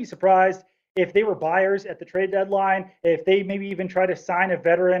I wouldn't be surprised if they were buyers at the trade deadline, if they maybe even try to sign a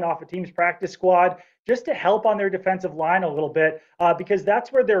veteran off a team's practice squad just to help on their defensive line a little bit, because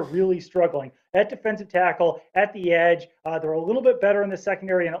that's where they're really struggling. At defensive tackle, at the edge, they're a little bit better in the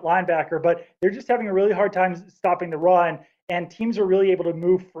secondary and at linebacker, but they're just having a really hard time stopping the run, and teams are really able to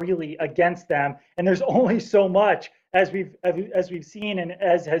move freely against them. And there's only so much, as we've seen and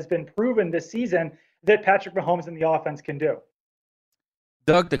as has been proven this season, that Patrick Mahomes and the offense can do.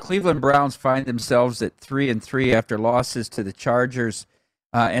 Doug, the Cleveland Browns find themselves at 3-3 after losses to the Chargers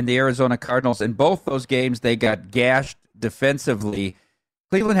and the Arizona Cardinals. In both those games, they got gashed defensively.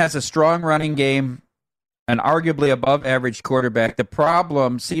 Cleveland has a strong running game, an arguably above-average quarterback. The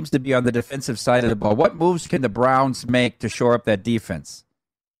problem seems to be on the defensive side of the ball. What moves can the Browns make to shore up that defense?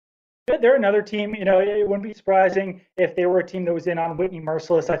 They're another team, it wouldn't be surprising if they were a team that was in on Whitney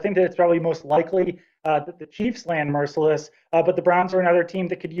Mercilus. I think that it's probably most likely that the Chiefs land Mercilus, but the Browns are another team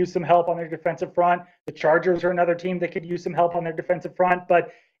that could use some help on their defensive front. The Chargers are another team that could use some help on their defensive front,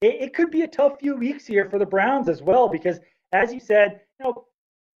 but it could be a tough few weeks here for the Browns as well, because as you said,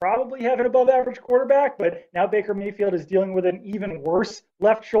 probably have an above average quarterback, but now Baker Mayfield is dealing with an even worse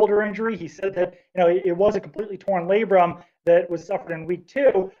left shoulder injury. He said that, it was a completely torn labrum that was suffered in week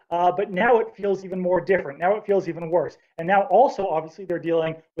 2, but now it feels even more different. Now it feels even worse. And now also, obviously, they're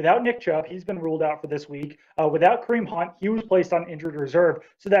dealing without Nick Chubb. He's been ruled out for this week. Without Kareem Hunt, he was placed on injured reserve.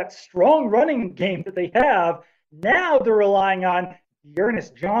 So that strong running game that they have, now they're relying on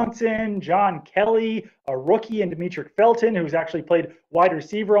Ernest Johnson, John Kelly, a rookie, and Demetric Felton, who's actually played wide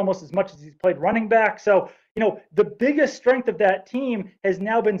receiver almost as much as he's played running back. So, the biggest strength of that team has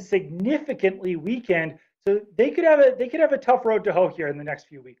now been significantly weakened. So they could have a tough road to hoe here in the next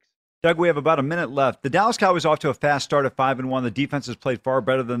few weeks. Doug, we have about a minute left. The Dallas Cowboys off to a fast start at 5-1. The defense has played far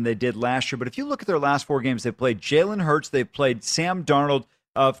better than they did last year. But if you look at their last 4 games, they've played Jalen Hurts, they've played Sam Darnold,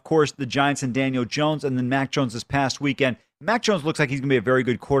 of course, the Giants and Daniel Jones, and then Mac Jones this past weekend. Mac Jones looks like he's going to be a very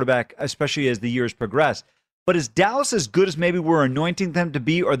good quarterback, especially as the years progress. But is Dallas as good as maybe we're anointing them to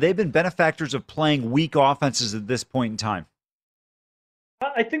be, or they've been benefactors of playing weak offenses at this point in time?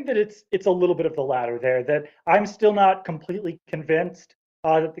 I think that it's a little bit of the latter there, that I'm still not completely convinced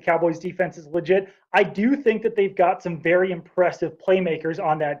that the Cowboys defense is legit. I do think that they've got some very impressive playmakers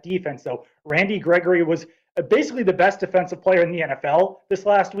on that defense. So Randy Gregory was basically the best defensive player in the NFL this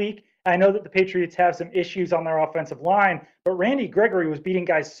last week. I know that the Patriots have some issues on their offensive line, but Randy Gregory was beating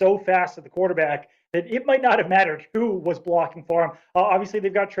guys so fast at the quarterback that it might not have mattered who was blocking for him. Obviously,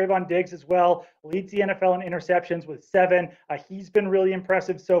 they've got Trayvon Diggs as well, leads the NFL in interceptions with 7. He's been really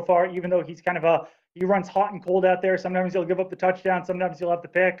impressive so far, even though he's he runs hot and cold out there. Sometimes he'll give up the touchdown, sometimes he'll have the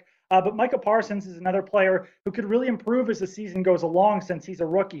pick. But Micah Parsons is another player who could really improve as the season goes along since he's a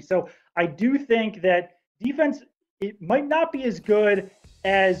rookie. So I do think that defense, it might not be as good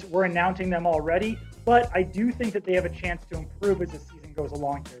as we're announcing them already, but I do think that they have a chance to improve as the season goes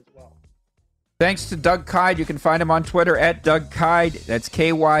along here as well. Thanks to Doug Kyed. You can find him on Twitter at Doug Kyed. That's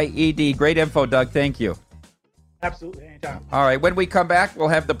Kyed. Great info, Doug. Thank you. Absolutely. Anytime. All right. When we come back, we'll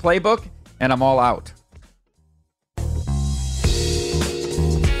have the playbook, and I'm all out.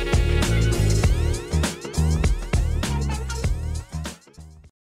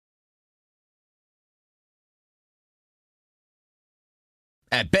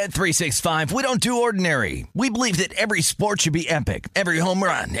 At Bet365, we don't do ordinary. We believe that every sport should be epic. Every home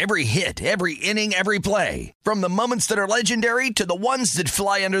run, every hit, every inning, every play. From the moments that are legendary to the ones that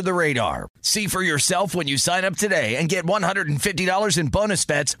fly under the radar. See for yourself when you sign up today and get $150 in bonus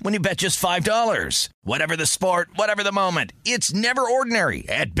bets when you bet just $5. Whatever the sport, whatever the moment, it's never ordinary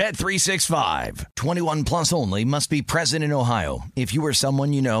at Bet365. 21 plus only. Must be present in Ohio. If you or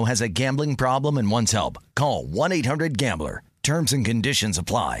someone you know has a gambling problem and wants help, call 1-800-GAMBLER. Terms and conditions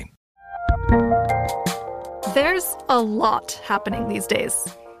apply. There's a lot happening these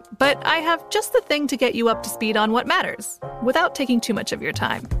days, but I have just the thing to get you up to speed on what matters without taking too much of your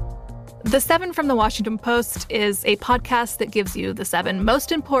time. The 7 from the Washington Post is a podcast that gives you the 7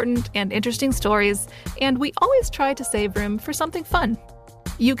 most important and interesting stories, and we always try to save room for something fun.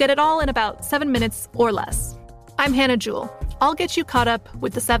 You get it all in about 7 minutes or less. I'm Hannah Jewell. I'll get you caught up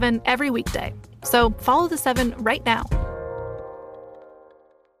with the 7 every weekday. So follow the 7 right now.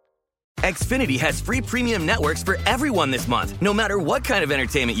 Xfinity has free premium networks for everyone this month, no matter what kind of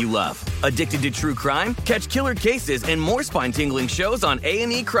entertainment you love. Addicted to true crime? Catch killer cases and more spine-tingling shows on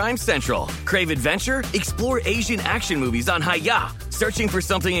A&E Crime Central. Crave adventure? Explore Asian action movies on Hi-YAH. Searching for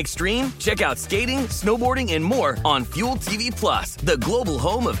something extreme? Check out skating, snowboarding, and more on Fuel TV Plus, the global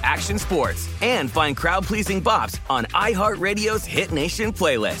home of action sports. And find crowd-pleasing bops on iHeartRadio's Hit Nation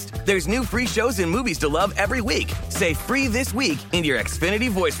playlist. There's new free shows and movies to love every week. Say free this week in your Xfinity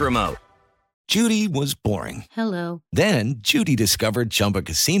voice remote. Judy was boring. Hello. Then Judy discovered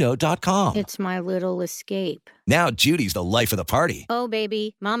ChumbaCasino.com. It's my little escape. Now Judy's the life of the party. Oh,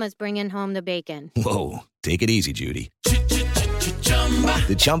 baby, mama's bringing home the bacon. Whoa, take it easy, Judy.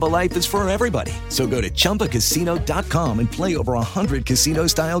 The Chumba life is for everybody. So go to ChumbaCasino.com and play over 100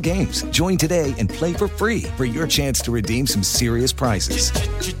 casino-style games. Join today and play for free for your chance to redeem some serious prizes.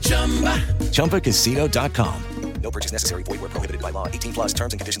 ChumbaCasino.com. No purchase necessary. Void where prohibited by law. 18 plus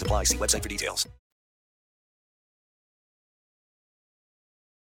terms and conditions apply. See website for details.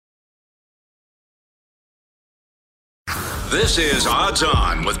 This is Odds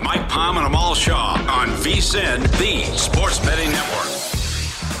On with Mike Palm and Amal Shaw on VSiN, the Sports Betting Network.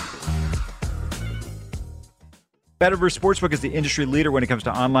 BetRivers Sportsbook is the industry leader when it comes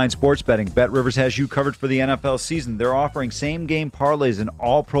to online sports betting. BetRivers has you covered for the NFL season. They're offering same-game parlays in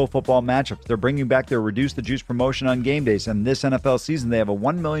all pro football matchups. They're bringing back their Reduce the Juice promotion on game days. And this NFL season, they have a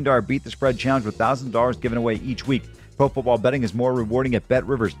 $1 million Beat the Spread challenge with $1,000 given away each week. Pro football betting is more rewarding at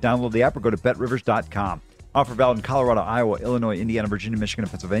BetRivers. Download the app or go to BetRivers.com. Offer valid in Colorado, Iowa, Illinois, Indiana, Virginia, Michigan, and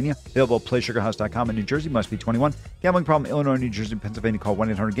Pennsylvania. Available at PlaySugarHouse.com in New Jersey. Must be 21. Gambling problem? Illinois, New Jersey, Pennsylvania. Call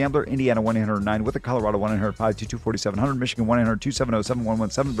 1-800-GAMBLER. Indiana 1-800-9 with it. Colorado 1-800-522-4700. Michigan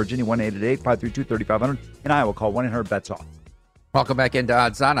 1-800-270-7117. Virginia 1-888-532-3500. And Iowa call 1-800-BETS-OFF. Welcome back into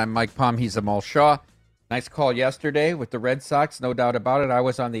Odds On. I'm Mike Palm. He's Amal Shaw. Nice call yesterday with the Red Sox, no doubt about it. I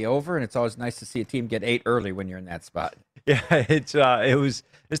was on the over, and it's always nice to see a team get 8 early when you're in that spot. Yeah,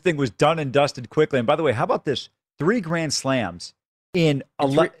 this thing was done and dusted quickly. And by the way, how about this? 3 grand slams in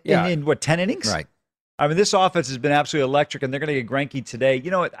 10 innings? Right. I mean, this offense has been absolutely electric, and they're going to get Greinke today. You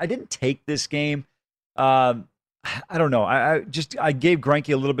know what? I didn't take this game. I don't know. I gave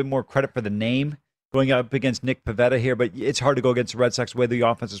Greinke a little bit more credit for the name going up against Nick Pivetta here, but it's hard to go against the Red Sox the way the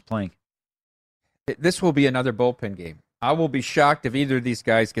offense is playing. This will be another bullpen game. I will be shocked if either of these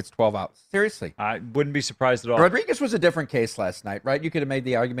guys gets 12 outs. Seriously. I wouldn't be surprised at all. Rodriguez was a different case last night, right? You could have made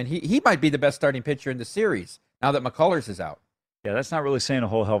the argument. He might be the best starting pitcher in the series now that McCullers is out. Yeah, that's not really saying a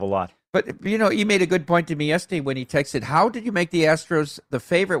whole hell of a lot. But, you know, he made a good point to me yesterday when he texted, how did you make the Astros the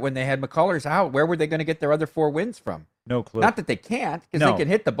favorite when they had McCullers out? Where were they going to get their other 4 wins from? No clue. Not that they can't, because they can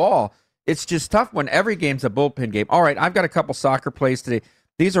hit the ball. It's just tough when every game's a bullpen game. All right, I've got a couple soccer plays today.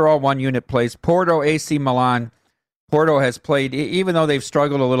 These are all one-unit plays. Porto, AC Milan. Porto has played, even though they've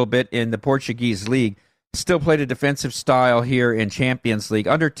struggled a little bit in the Portuguese league, still played a defensive style here in Champions League.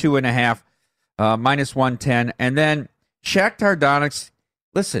 Under 2.5, minus 110. And then Shakhtar Donetsk,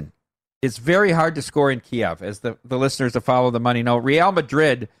 listen, it's very hard to score in Kiev, as the listeners that follow the money know. Real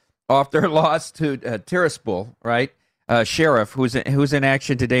Madrid, off their loss to Tiraspol, right? Sheriff, who's in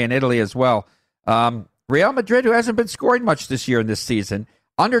action today in Italy as well. Real Madrid, who hasn't been scoring much this year in this season,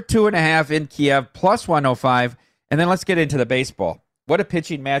 under 2.5 in Kiev, plus 105. And then let's get into the baseball. What a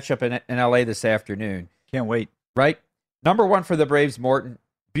pitching matchup in L.A. this afternoon. Can't wait. Right? Number 1 for the Braves, Morton.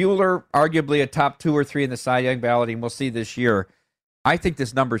 Buehler, arguably a top 2 or 3 in the Cy Young balloting. We'll see this year. I think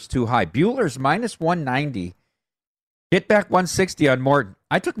this number's too high. Buehler's minus 190. Get back 160 on Morton.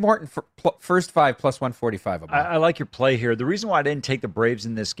 I took Morton for first 5 plus 145. I like your play here. The reason why I didn't take the Braves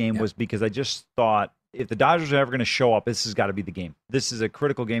in this game was because I just thought if the Dodgers are ever going to show up, this has got to be the game. This is a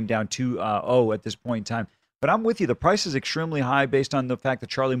critical game down 2-0 at this point in time. But I'm with you. The price is extremely high based on the fact that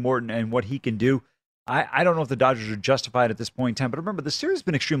Charlie Morton and what he can do. I don't know if the Dodgers are justified at this point in time. But remember, the series has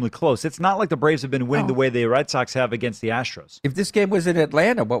been extremely close. It's not like the Braves have been winning the way the Red Sox have against the Astros. If this game was in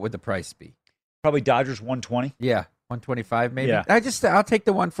Atlanta, what would the price be? Probably Dodgers 120. Yeah, 125 maybe. Yeah. I'll take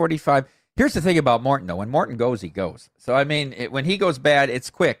the 145. Here's the thing about Morton, though. When Morton goes, he goes. So, I mean, when he goes bad, it's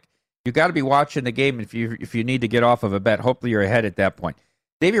quick. You got to be watching the game if you need to get off of a bet. Hopefully you're ahead at that point.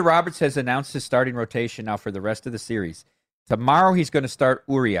 Davey Roberts has announced his starting rotation now for the rest of the series. Tomorrow he's going to start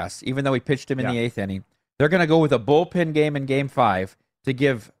Urias, even though he pitched him in the 8th inning. They're going to go with a bullpen game in Game 5 to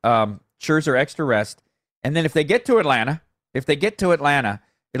give Scherzer extra rest. And then if they get to Atlanta,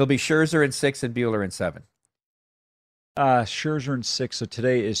 it'll be Scherzer in 6 and Buehler in 7. Scherzer in 6. So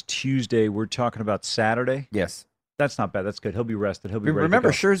today is Tuesday. We're talking about Saturday. Yes. That's not bad. That's good. He'll be rested. He'll be ready.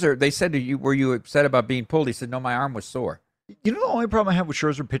 Remember to go. Scherzer, they said to you, were you upset about being pulled? He said, no, my arm was sore. You know the only problem I have with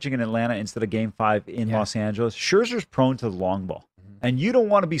Scherzer pitching in Atlanta instead of Game 5 in Los Angeles? Scherzer's prone to the long ball. And you don't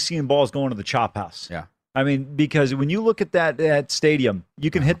want to be seeing balls going to the chop house. Yeah. I mean, because when you look at that stadium,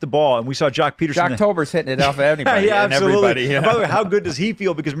 you can hit the ball. And we saw Jock Peterson. Jock Tober's hitting it off anybody. Yeah, and absolutely. Everybody. Yeah. And by the way, how good does he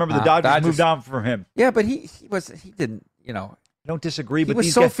feel? Because remember, the Dodgers moved on from him. Yeah, but he didn't, I don't disagree. He but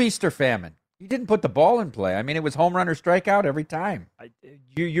was so feast or famine. You didn't put the ball in play. I mean, it was home run or strikeout every time.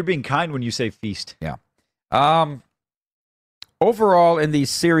 You're being kind when you say feast. Yeah. Overall, in these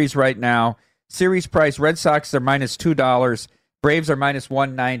series right now, series price, Red Sox are minus $2, Braves are minus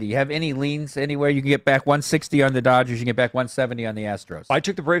 190. You have any leans anywhere? You can get back 160 on the Dodgers. You can get back 170 on the Astros. I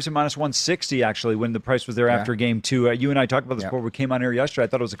took the Braves at minus 160, actually, when the price was there after Game 2. You and I talked about this before we came on here yesterday. I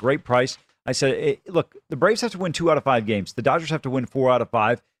thought it was a great price. I said, look, the Braves have to win 2 out of 5 games. The Dodgers have to win 4 out of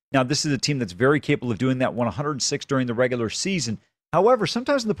 5. Now, this is a team that's very capable of doing that, won 106 during the regular season. However,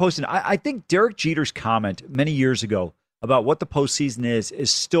 sometimes in the postseason, I think Derek Jeter's comment many years ago about what the postseason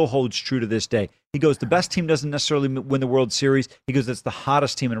is still holds true to this day. He goes, the best team doesn't necessarily win the World Series. He goes, it's the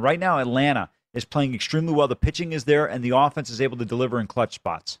hottest team. And right now, Atlanta is playing extremely well. The pitching is there, and the offense is able to deliver in clutch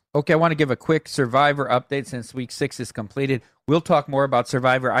spots. Okay, I want to give a quick Survivor update since Week 6 is completed. We'll talk more about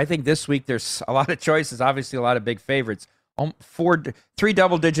Survivor. I think this week there's a lot of choices, obviously a lot of big favorites. 3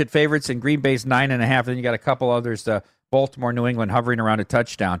 double-digit favorites, and Green Bay's 9.5. Then you got a couple others, Baltimore, New England, hovering around a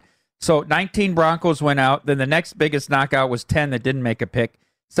touchdown. So 19 Broncos went out. Then the next biggest knockout was 10 that didn't make a pick.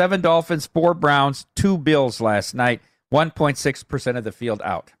 7 Dolphins, 4 Browns, 2 Bills last night. 1.6% of the field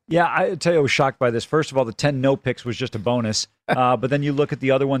out. Yeah, I tell you, I was shocked by this. First of all, the 10 no picks was just a bonus. But then you look at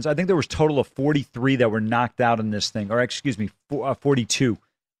the other ones. I think there was a total of 43 that were knocked out in this thing. Or excuse me, 42.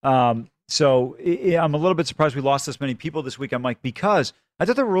 So I'm a little bit surprised we lost this many people this weekend, Mike, because I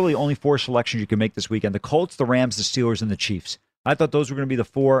thought there were really only 4 selections you could make this weekend. The Colts, the Rams, the Steelers, and the Chiefs. I thought those were going to be the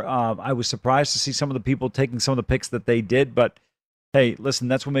 4. I was surprised to see some of the people taking some of the picks that they did, but hey, listen,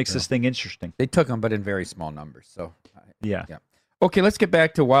 that's what makes this thing interesting. They took them, but in very small numbers. So yeah. Okay, let's get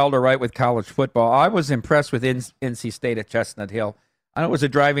back to Wild or Right with college football. I was impressed with NC State at Chestnut Hill. I know it was a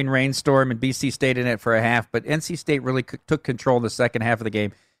driving rainstorm, and BC stayed in it for a half, but NC State really took control in the second half of the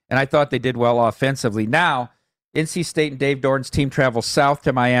game, and I thought they did well offensively. Now, NC State and Dave Doran's team travel south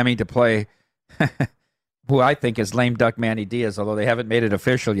to Miami to play who I think is lame duck Manny Diaz, although they haven't made it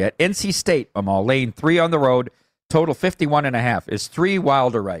official yet. NC State, Amal, laying 3 on the road, total 51.5. Is 3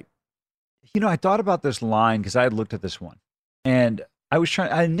 Wild or Right? You know, I thought about this line because I had looked at this one, and I was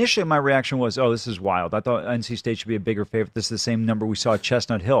initially my reaction was, oh, this is wild. I thought NC State should be a bigger favorite. This is the same number we saw at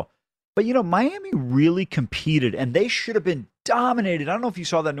Chestnut Hill. But, you know, Miami really competed, and they should have been dominated. I don't know if you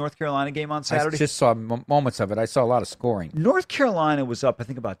saw that North Carolina game on Saturday. I just saw moments of it. I saw a lot of scoring. North Carolina was up, I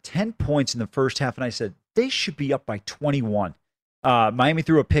think, about 10 points in the first half, and I said, they should be up by 21. Miami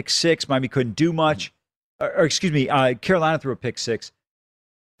threw a pick 6. Miami couldn't do much. Carolina threw a pick 6.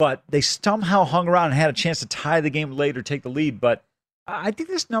 But they somehow hung around and had a chance to tie the game late or take the lead. But I think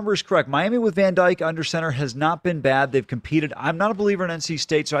this number is correct. Miami with Van Dyke under center has not been bad. They've competed. I'm not a believer in NC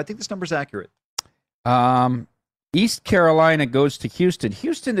State, so I think this number is accurate. East Carolina goes to Houston.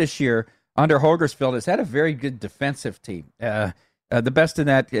 Houston this year under Hogersfield has had a very good defensive team. The best in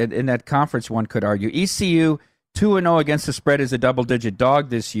that conference, one could argue. ECU 2-0 against the spread is a double-digit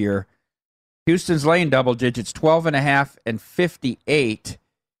dog this year. Houston's laying double digits, 12.5 and 58.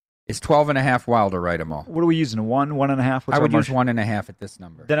 Is 12.5 Wild or Right, Amal? What are we using? 1.5? I would use 1.5 at this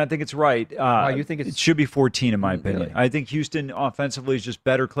number. Then I think it's right. You think it should be 14 in my opinion. Really? I think Houston offensively is just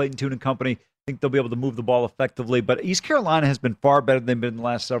better. Clayton Tune and company, I think they'll be able to move the ball effectively. But East Carolina has been far better than they've been in the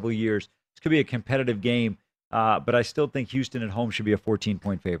last several years. This could be a competitive game, but I still think Houston at home should be a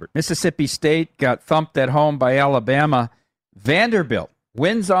 14-point favorite. Mississippi State got thumped at home by Alabama. Vanderbilt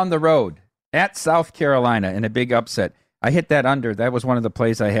wins on the road at South Carolina in a big upset. I hit that under. That was one of the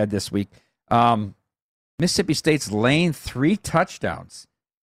plays I had this week. Mississippi State's laying 3 touchdowns.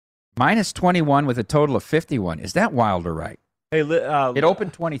 Minus 21 with a total of 51. Is that Wild or Right? Hey, it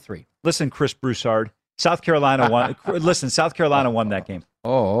opened 23. Listen, Chris Broussard. South Carolina won. Listen, South Carolina won that game.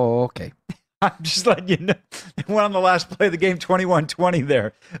 Oh, okay. I'm just letting you know. They won on the last play of the game, 21-20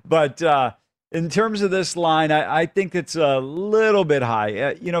 there. But in terms of this line, I think it's a little bit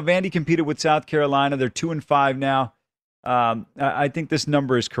high. Vandy competed with South Carolina. They're 2-5 now. I think this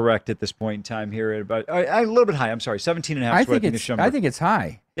number is correct at this point in time here. At about a little bit high. I'm sorry, 17.5. I think it's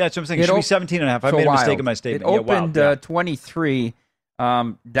high. Yeah, that's what I'm saying. It should be 17.5. I made a mistake in my statement. It opened 23,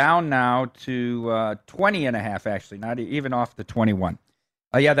 down now to 20.5. Actually, not even off the 21.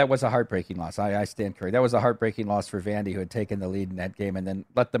 That was a heartbreaking loss. I stand corrected. That was a heartbreaking loss for Vandy, who had taken the lead in that game, and then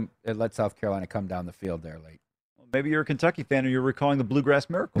let South Carolina come down the field there late. Maybe you're a Kentucky fan and you're recalling the Bluegrass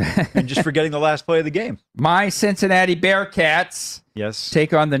Miracle and just forgetting the last play of the game. My Cincinnati Bearcats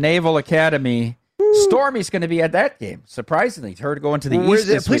take on the Naval Academy. Woo. Stormy's going to be at that game, surprisingly. Her to go into the East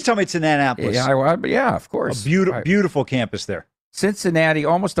this Please week. Tell me it's in Annapolis. Yeah, of course. A beautiful campus there. Cincinnati,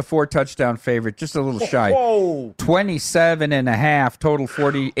 almost a 4-touchdown favorite, just a little shy. 27.5, total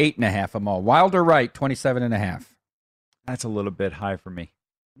 48.5 them all. Wild or Right, 27.5. That's a little bit high for me.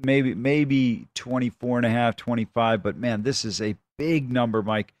 Maybe 24.5, 25, but man, this is a big number,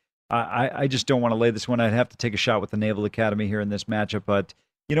 Mike. I just don't want to lay this one. I'd have to take a shot with the Naval Academy here in this matchup, but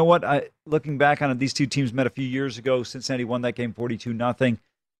You know what? Looking back on it, these two teams met a few years ago. Cincinnati won that game 42-0.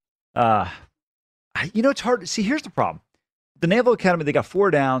 It's hard to see. Here's the problem. The Naval Academy, they got 4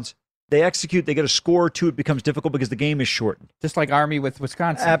 downs. They execute. They get a score or 2. It becomes difficult because the game is shortened. Just like Army with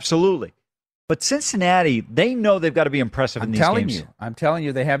Wisconsin. Absolutely. But Cincinnati, they know they've got to be impressive in these games. I'm telling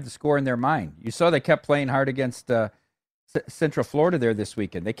you, they have the score in their mind. You saw they kept playing hard against Central Florida there this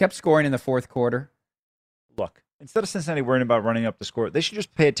weekend. They kept scoring in the fourth quarter. Look, instead of Cincinnati worrying about running up the score, they should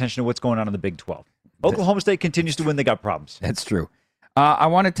just pay attention to what's going on in the Big 12. Oklahoma State continues to win. They got problems. That's true. I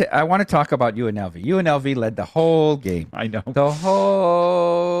want to talk about UNLV. UNLV led the whole game. I know. The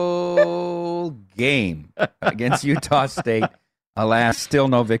whole game against Utah State. Alas, still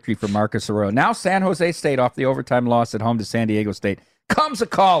no victory for Marcus Arroyo. Now San Jose State, off the overtime loss at home to San Diego State, comes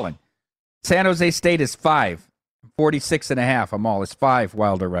a-calling. San Jose State is 5. 46.5. Amal is 5.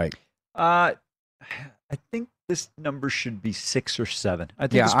 Wilder right. I think this number should be 6 or 7. I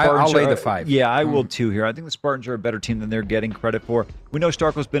think yeah, I'll lay the 5. Yeah, I will too here. I think the Spartans are a better team than they're getting credit for. We know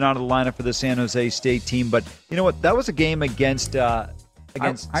Starkel's been out of the lineup for the San Jose State team, but you know what? That was a game against San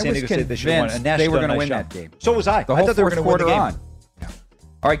Diego State. They were going to win that game. So was I. The whole thought they were fourth going to win quarter the game. on. Yeah.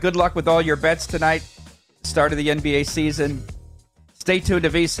 All right, good luck with all your bets tonight. Start of the NBA season. Stay tuned to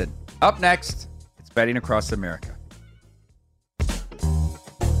VSiN. Up next, it's Betting Across America.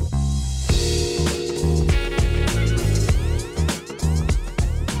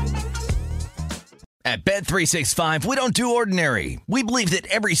 At Bet365, we don't do ordinary. We believe that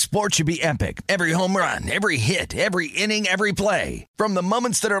every sport should be epic. Every home run, every hit, every inning, every play. From the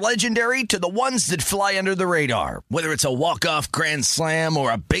moments that are legendary to the ones that fly under the radar. Whether it's a walk-off grand slam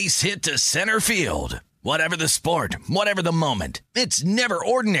or a base hit to center field. Whatever the sport, whatever the moment. It's never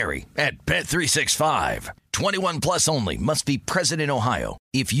ordinary at Bet365. 21 plus only. Must be present in Ohio.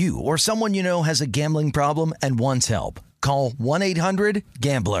 If you or someone you know has a gambling problem and wants help, call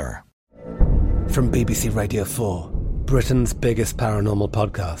 1-800-GAMBLER. From BBC Radio 4, Britain's biggest paranormal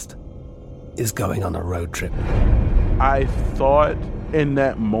podcast is going on a road trip. I thought in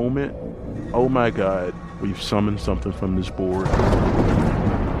that moment, oh my God, we've summoned something from this board.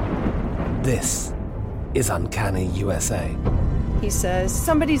 This is Uncanny USA. He says,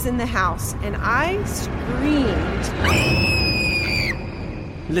 somebody's in the house, and I screamed.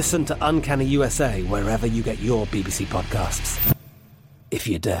 Listen to Uncanny USA wherever you get your BBC podcasts, if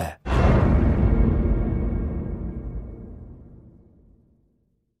you dare.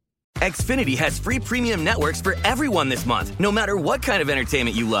 Xfinity has free premium networks for everyone this month, no matter what kind of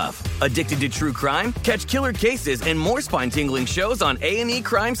entertainment you love. Addicted to true crime? Catch killer cases and more spine-tingling shows on A&E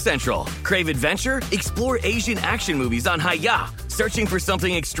Crime Central. Crave adventure? Explore Asian action movies on Hi-YAH. Searching for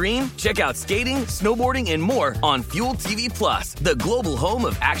something extreme? Check out skating, snowboarding, and more on Fuel TV Plus, the global home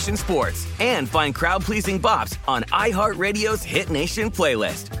of action sports. And find crowd-pleasing bops on iHeartRadio's Hit Nation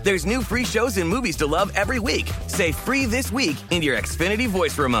playlist. There's new free shows and movies to love every week. Say free this week in your Xfinity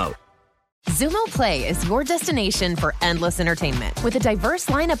voice remote. Xumo Play is your destination for endless entertainment. With a diverse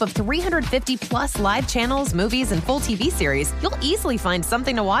lineup of 350 plus live channels, movies, and full TV series, you'll easily find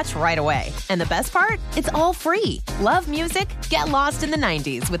something to watch right away. And the best part? It's all free. Love music? Get lost in the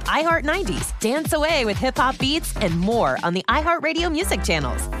 90s with iHeart 90s, dance away with hip-hop beats, and more on the iHeartRadio music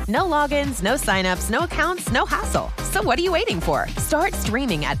channels. No logins, no signups, no accounts, no hassle. So what are you waiting for? Start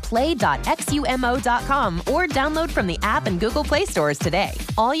streaming at play.xumo.com or download from the app and Google Play stores today.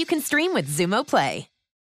 All you can stream with Xumo Play.